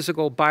to the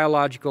physical,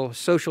 biological,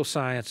 social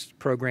science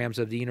programs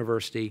of the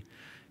university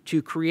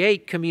to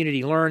create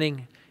community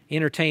learning,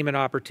 entertainment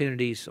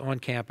opportunities on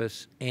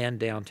campus and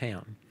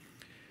downtown.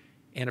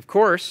 And of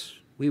course,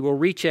 we will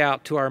reach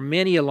out to our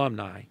many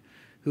alumni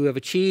who have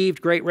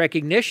achieved great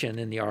recognition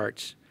in the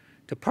arts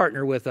to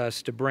partner with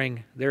us to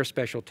bring their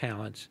special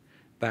talents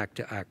back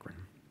to Akron.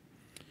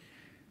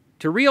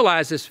 To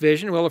realize this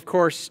vision will, of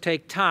course,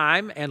 take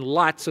time and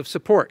lots of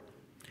support.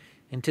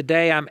 And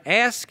today I'm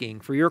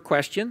asking for your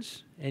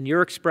questions and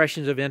your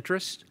expressions of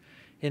interest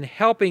in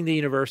helping the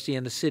university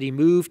and the city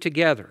move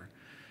together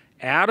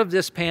out of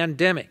this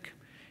pandemic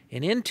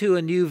and into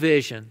a new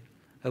vision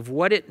of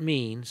what it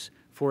means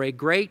for a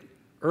great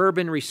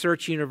urban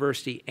research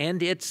university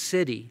and its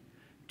city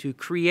to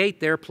create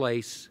their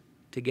place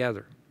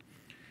together.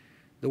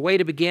 The way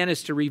to begin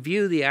is to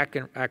review the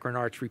Akron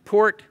Arts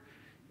Report,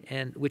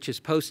 which is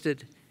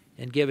posted,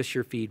 and give us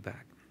your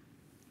feedback.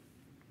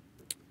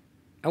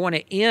 I want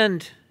to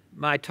end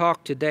my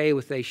talk today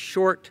with a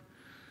short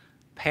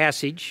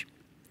passage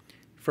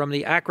from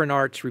the Akron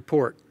Arts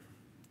Report.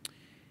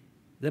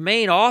 The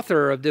main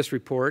author of this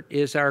report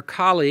is our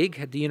colleague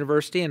at the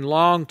university and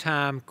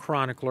longtime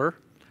chronicler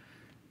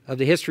of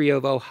the history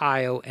of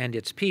Ohio and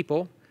its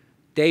people,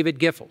 David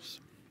Giffords.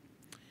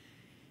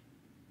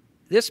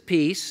 This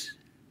piece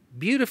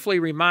beautifully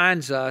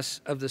reminds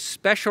us of the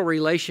special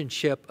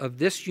relationship of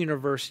this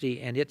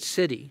university and its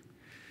city,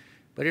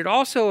 but it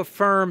also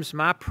affirms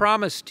my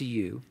promise to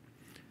you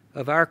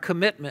of our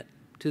commitment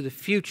to the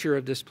future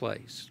of this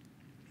place.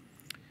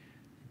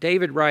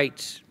 David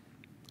writes,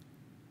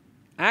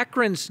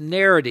 Akron's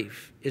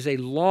narrative is a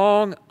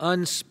long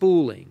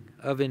unspooling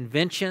of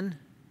invention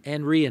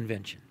and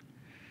reinvention.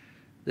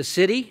 The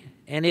city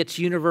and its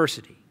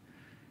university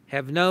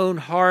have known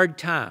hard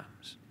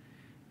times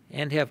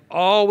and have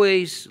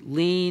always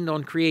leaned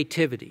on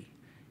creativity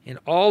in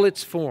all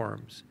its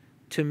forms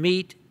to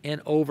meet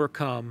and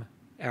overcome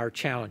our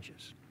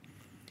challenges.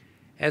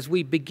 As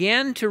we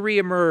begin to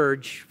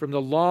reemerge from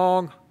the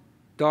long,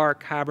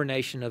 dark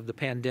hibernation of the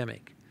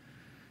pandemic,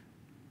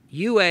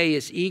 UA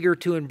is eager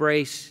to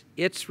embrace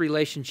its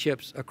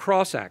relationships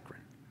across Akron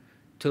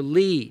to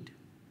lead,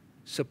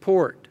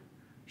 support,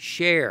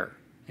 share,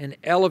 and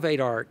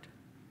elevate art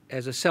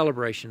as a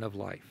celebration of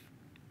life.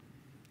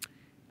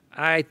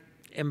 I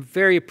am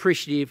very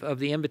appreciative of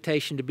the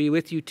invitation to be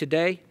with you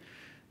today.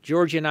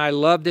 Georgia and I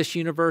love this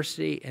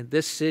university and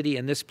this city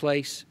and this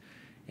place,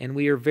 and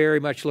we are very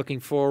much looking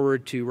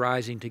forward to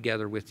rising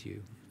together with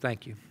you.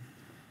 Thank you.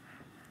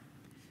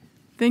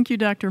 Thank you,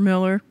 Dr.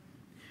 Miller.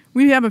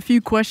 We have a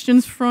few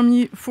questions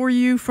for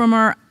you from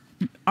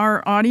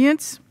our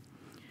audience.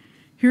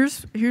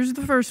 Here's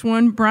the first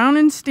one. Brown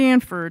and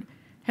Stanford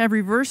have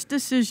reversed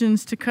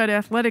decisions to cut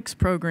athletics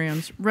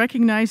programs,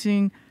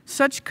 recognizing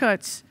such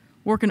cuts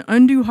work an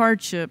undue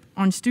hardship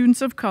on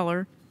students of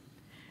color.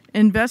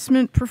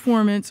 Investment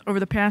performance over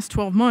the past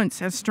 12 months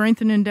has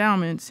strengthened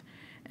endowments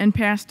and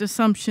past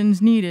assumptions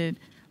needed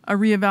a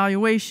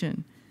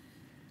reevaluation.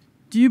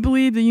 Do you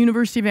believe the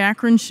University of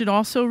Akron should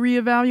also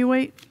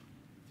reevaluate?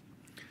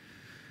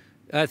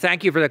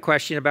 Thank you for the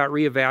question about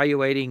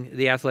reevaluating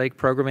the athletic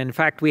program. In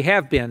fact, we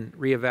have been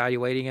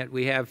reevaluating it.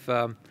 We have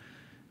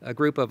a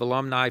group of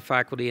alumni,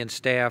 faculty, and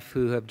staff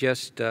who have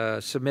just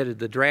submitted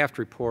the draft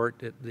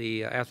report at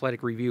the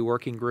Athletic Review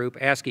Working Group,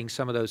 asking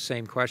some of those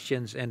same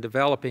questions and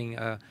developing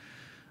a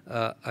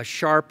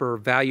sharper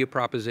value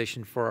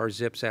proposition for our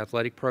ZIPS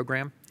athletic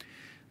program.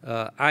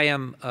 I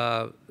am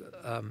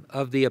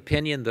of the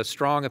opinion, the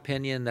strong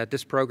opinion, that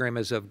this program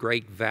is of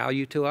great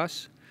value to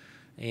us,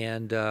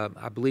 and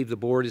I believe the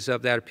board is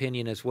of that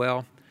opinion as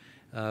well.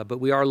 But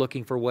we are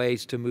looking for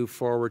ways to move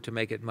forward to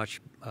make it much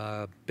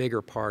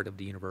bigger part of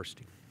the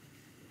university.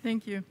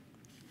 Thank you.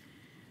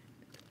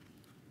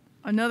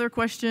 Another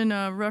question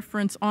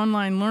reference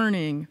online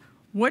learning.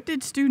 What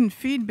did student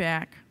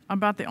feedback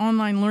about the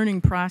online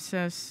learning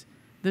process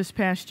this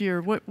past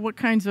year? What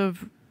kinds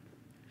of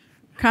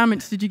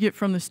comments did you get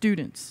from the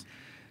students?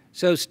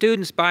 So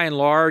students, by and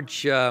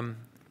large,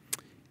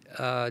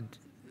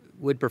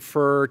 would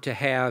prefer to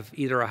have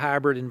either a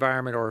hybrid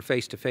environment or a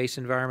face-to-face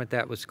environment.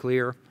 That was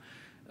clear.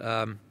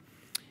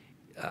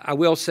 I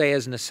will say,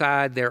 as an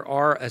aside, there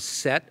are a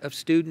set of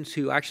students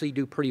who actually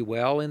do pretty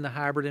well in the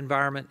hybrid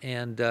environment,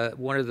 and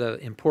one of the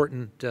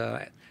important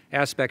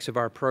aspects of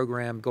our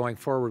program going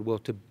forward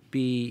will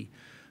be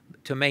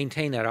to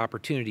maintain that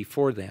opportunity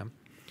for them.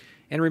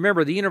 And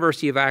remember, the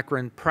University of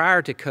Akron,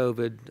 prior to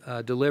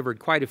COVID, delivered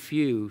quite a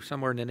few,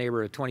 somewhere in the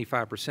neighborhood of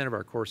 25% of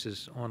our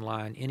courses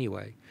online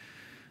anyway.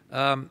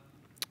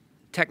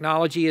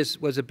 Technology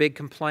was a big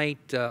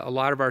complaint. A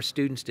lot of our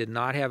students did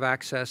not have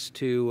access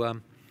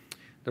to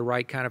the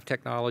right kind of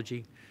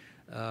technology,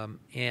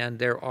 and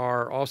there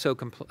are also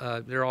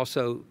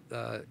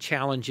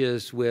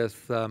challenges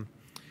with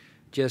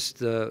just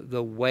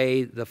the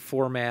way, the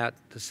format,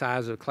 the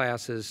size of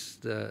classes,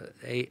 the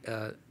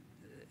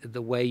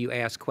way you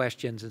ask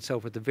questions and so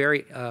forth.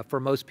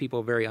 For most people,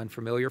 a very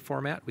unfamiliar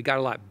format. We got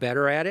a lot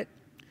better at it,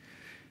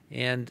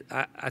 and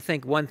I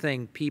think one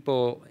thing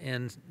people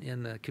in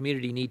the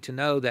community need to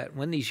know, that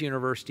when these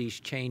universities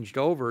changed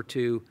over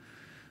to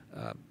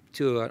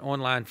an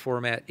online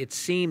format, it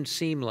seemed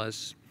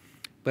seamless,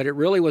 but it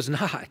really was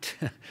not.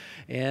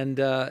 And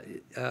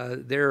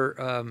there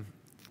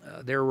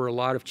were a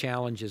lot of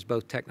challenges,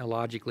 both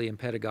technologically and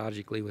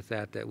pedagogically, with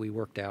that we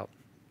worked out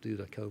through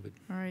the COVID.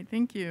 All right,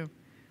 thank you.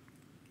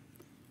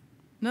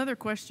 Another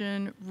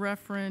question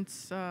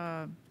reference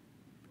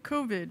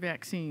COVID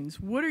vaccines.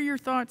 What are your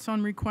thoughts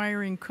on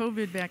requiring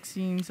COVID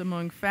vaccines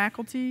among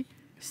faculty,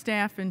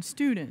 staff, and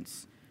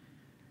students?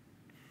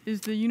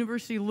 Is the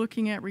university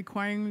looking at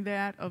requiring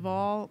that of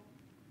all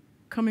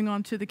coming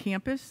onto the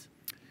campus?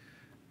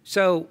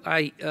 So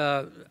I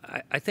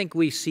think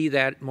we see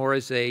that more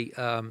as a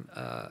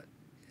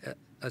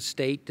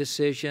state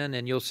decision,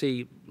 and you'll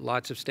see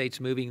lots of states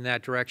moving in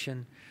that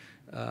direction.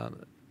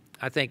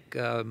 I think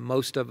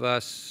most of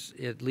us,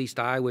 at least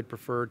I, would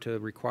prefer to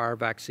require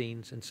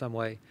vaccines in some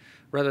way.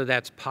 Whether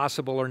that's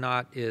possible or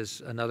not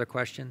is another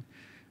question.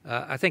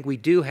 I think we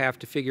do have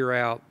to figure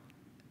out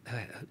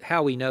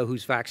how we know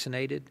who's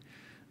vaccinated,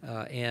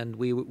 and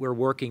we're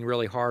working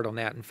really hard on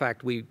that. In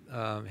fact, we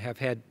have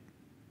had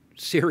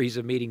series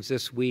of meetings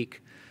this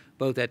week,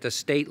 both at the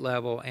state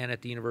level and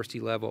at the university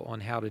level, on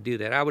how to do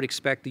that. I would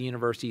expect the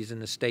universities in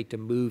the state to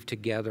move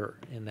together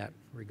in that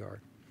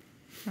regard.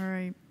 All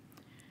right.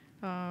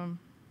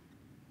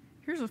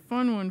 Here's a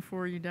fun one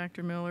for you,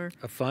 Dr. Miller.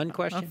 A fun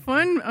question?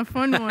 A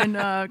fun one,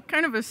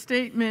 kind of a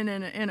statement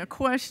and a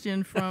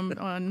question from an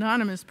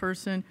anonymous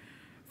person.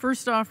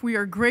 First off, we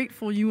are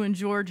grateful you in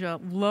Georgia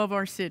love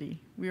our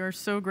city. We are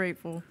so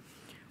grateful.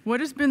 What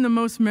has been the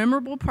most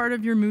memorable part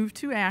of your move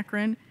to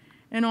Akron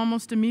and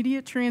almost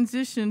immediate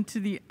transition to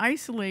the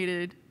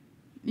isolated,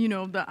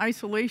 the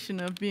isolation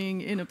of being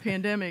in a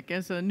pandemic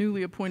as a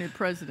newly appointed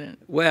president?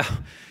 Well,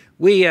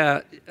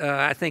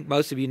 I think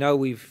most of you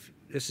know,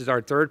 this is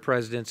our third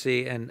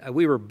presidency, and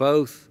we were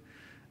both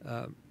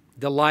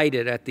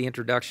delighted at the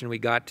introduction we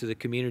got to the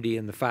community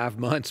in the 5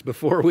 months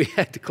before we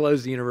had to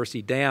close the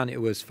university down.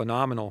 It was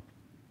phenomenal,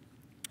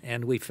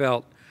 and we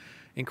felt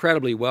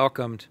incredibly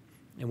welcomed,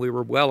 and we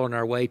were well on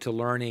our way to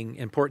learning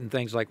important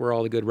things like where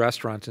all the good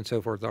restaurants and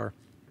so forth are.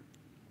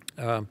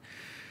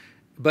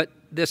 But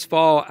this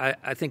fall,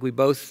 I think we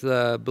both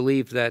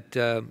believe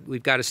that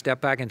we've got to step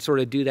back and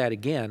sort of do that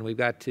again. We've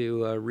got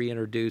to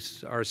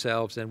reintroduce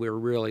ourselves, and we're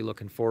really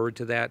looking forward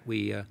to that.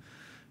 We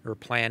are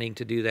planning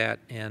to do that,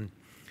 and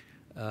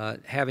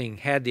having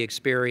had the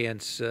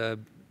experience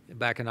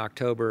back in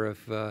October of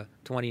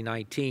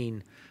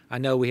 2019, I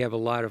know we have a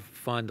lot of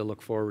fun to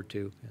look forward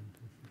to.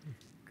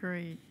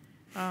 Great.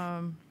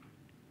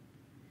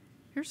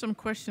 Here's some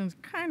questions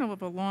kind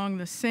of along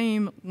the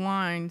same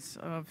lines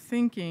of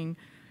thinking.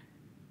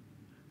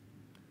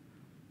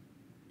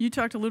 You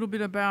talked a little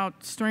bit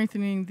about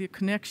strengthening the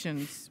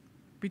connections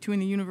between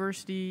the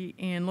university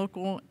and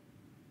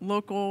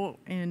local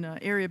and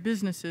area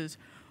businesses.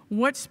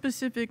 What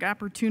specific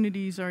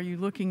opportunities are you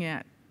looking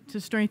at to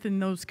strengthen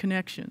those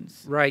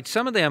connections? Right.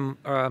 Some of them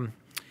are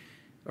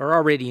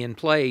already in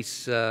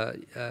place.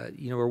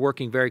 We're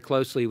working very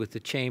closely with the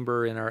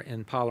Chamber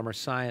in Polymer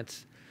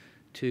Science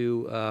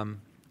to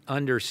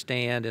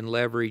understand and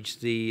leverage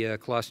the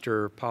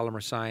cluster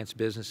polymer science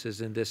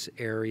businesses in this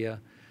area,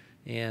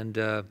 and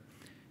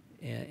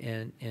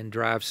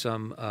drive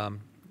some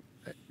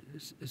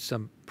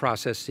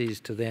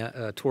processes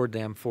toward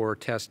them for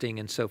testing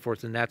and so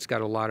forth, and that's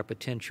got a lot of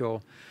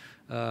potential.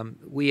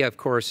 We, of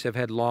course, have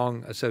had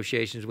long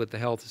associations with the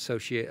health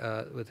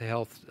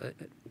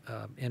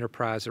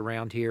enterprise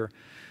around here.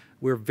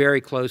 We're very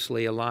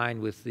closely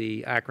aligned with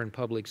the Akron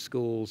Public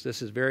Schools.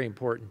 This is very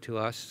important to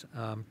us,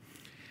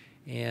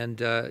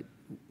 and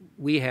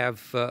we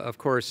have, of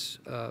course,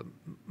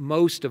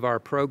 most of our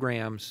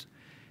programs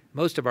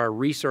most of our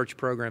research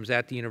programs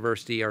at the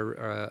university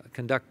are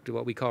conduct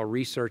what we call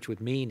research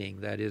with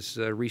meaning. That is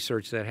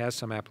research that has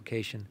some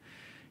application,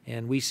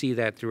 and we see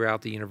that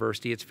throughout the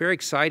university. It's very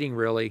exciting,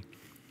 really.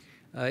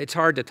 It's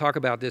hard to talk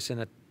about this in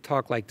a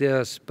talk like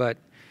this, but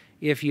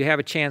if you have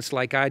a chance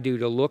like I do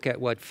to look at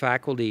what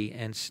faculty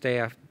and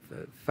staff,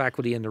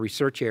 faculty in the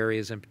research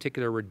areas in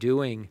particular, were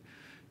doing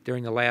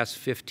during the last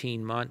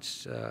 15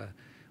 months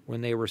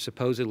when they were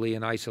supposedly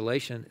in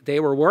isolation, they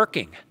were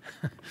working.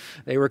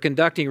 They were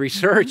conducting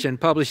research and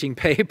publishing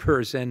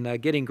papers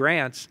and getting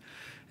grants.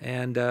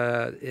 And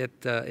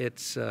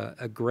it's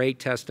a great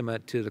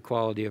testament to the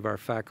quality of our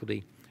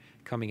faculty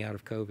coming out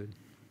of COVID.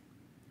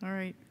 All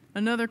right.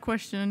 Another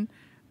question.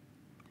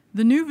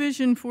 The new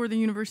vision for the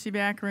University of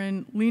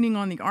Akron, leaning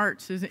on the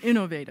arts, is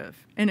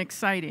innovative and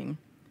exciting.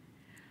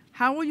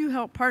 How will you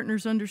help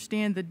partners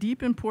understand the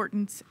deep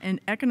importance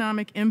and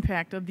economic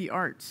impact of the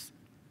arts?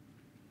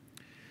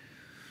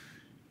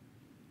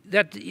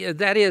 That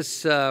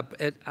is,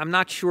 I'm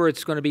not sure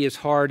it's going to be as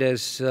hard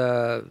as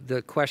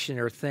the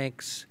questioner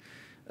thinks.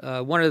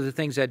 One of the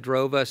things that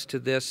drove us to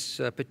this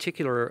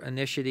particular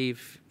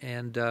initiative,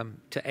 and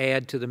to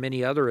add to the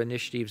many other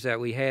initiatives that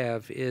we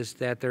have, is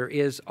that there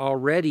is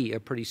already a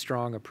pretty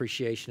strong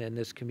appreciation in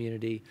this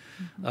community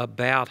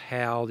about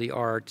how the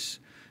arts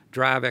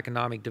drive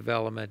economic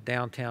development,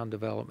 downtown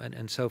development,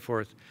 and so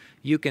forth.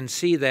 You can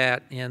see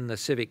that in the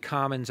Civic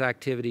Commons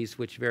activities,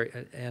 which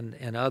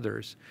and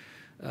others.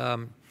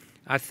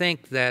 I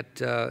think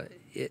that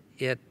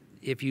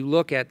if you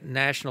look at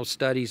national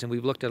studies, and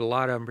we've looked at a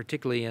lot of them,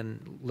 particularly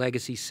in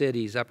legacy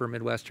cities, upper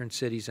Midwestern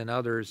cities and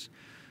others,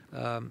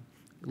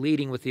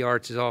 leading with the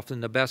arts is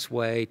often the best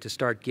way to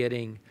start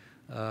getting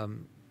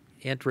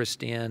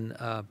interest in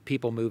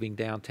people moving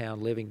downtown,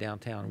 living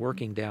downtown,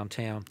 working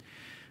downtown.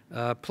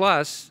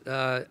 Plus,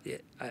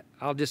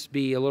 I'll just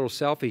be a little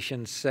selfish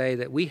and say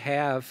that we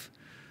have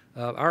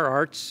our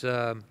arts,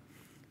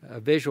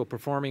 visual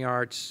performing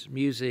arts,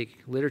 music,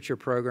 literature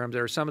programs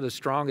that are some of the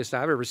strongest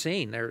I've ever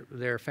seen.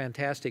 They're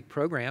fantastic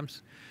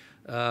programs.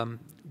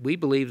 We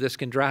believe this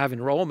can drive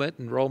enrollment.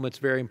 Enrollment's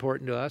very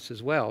important to us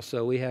as well.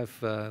 So we have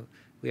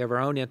our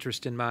own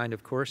interest in mind,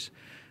 of course.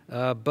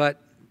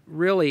 But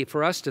really,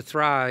 for us to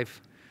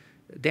thrive,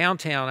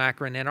 downtown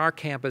Akron and our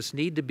campus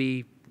need to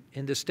be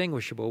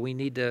indistinguishable. We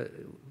need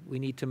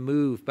to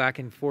move back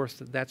and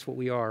forth. That's what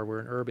we are. We're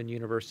an urban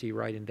university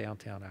right in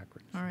downtown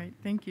Akron. All right,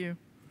 thank you.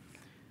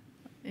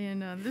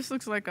 And this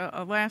looks like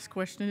a last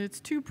question.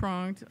 It's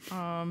two-pronged.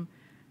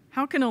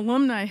 How can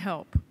alumni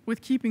help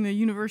with keeping the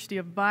university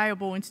a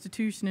viable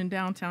institution in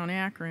downtown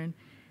Akron?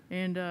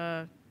 And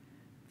the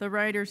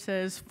writer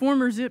says,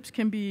 former Zips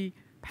can be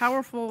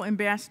powerful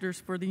ambassadors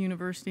for the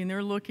university, and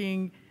they're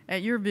looking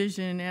at your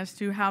vision as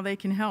to how they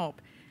can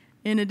help.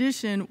 In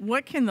addition,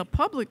 what can the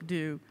public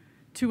do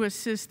to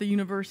assist the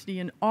university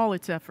in all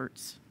its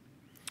efforts?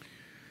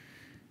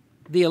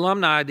 The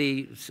alumni,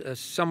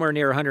 somewhere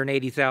near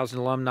 180,000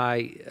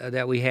 alumni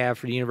that we have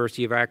for the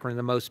University of Akron,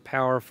 the most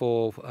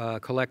powerful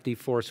collective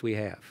force we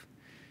have.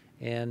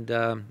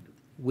 And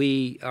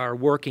we are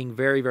working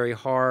very, very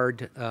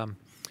hard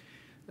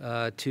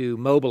to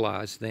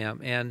mobilize them.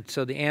 And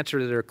so the answer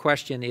to their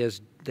question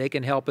is they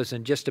can help us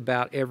in just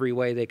about every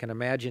way they can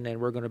imagine,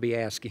 and we're going to be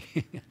asking.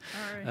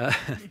 All right.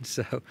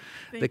 So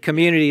the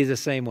community is the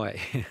same way.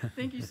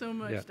 Thank you so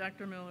much, Yeah.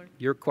 Dr. Miller.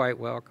 You're quite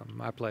welcome.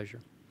 My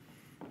pleasure.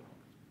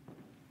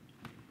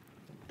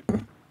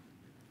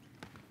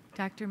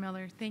 Dr.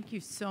 Miller, thank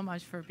you so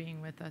much for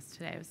being with us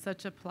today. It was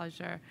such a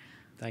pleasure.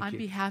 Thank On you.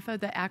 behalf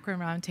of the Akron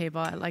Roundtable,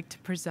 I'd like to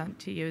present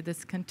to you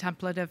this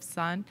contemplative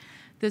sun.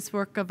 This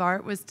work of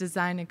art was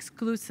designed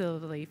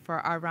exclusively for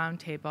our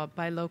roundtable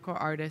by local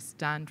artist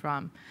Don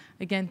Drum.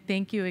 Again,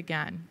 thank you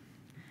again.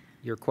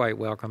 You're quite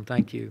welcome.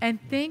 Thank you. And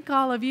thank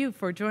all of you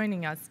for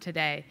joining us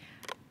today.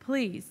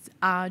 Please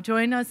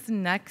join us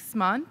next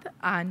month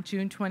on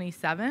June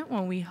 27th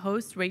when we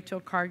host Rachel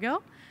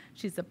Cargill.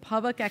 She's a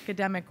public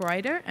academic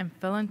writer and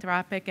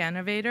philanthropic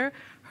innovator.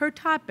 Her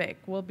topic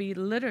will be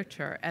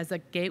literature as a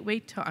gateway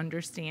to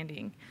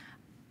understanding.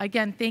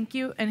 Again, thank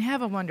you and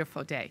have a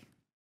wonderful day.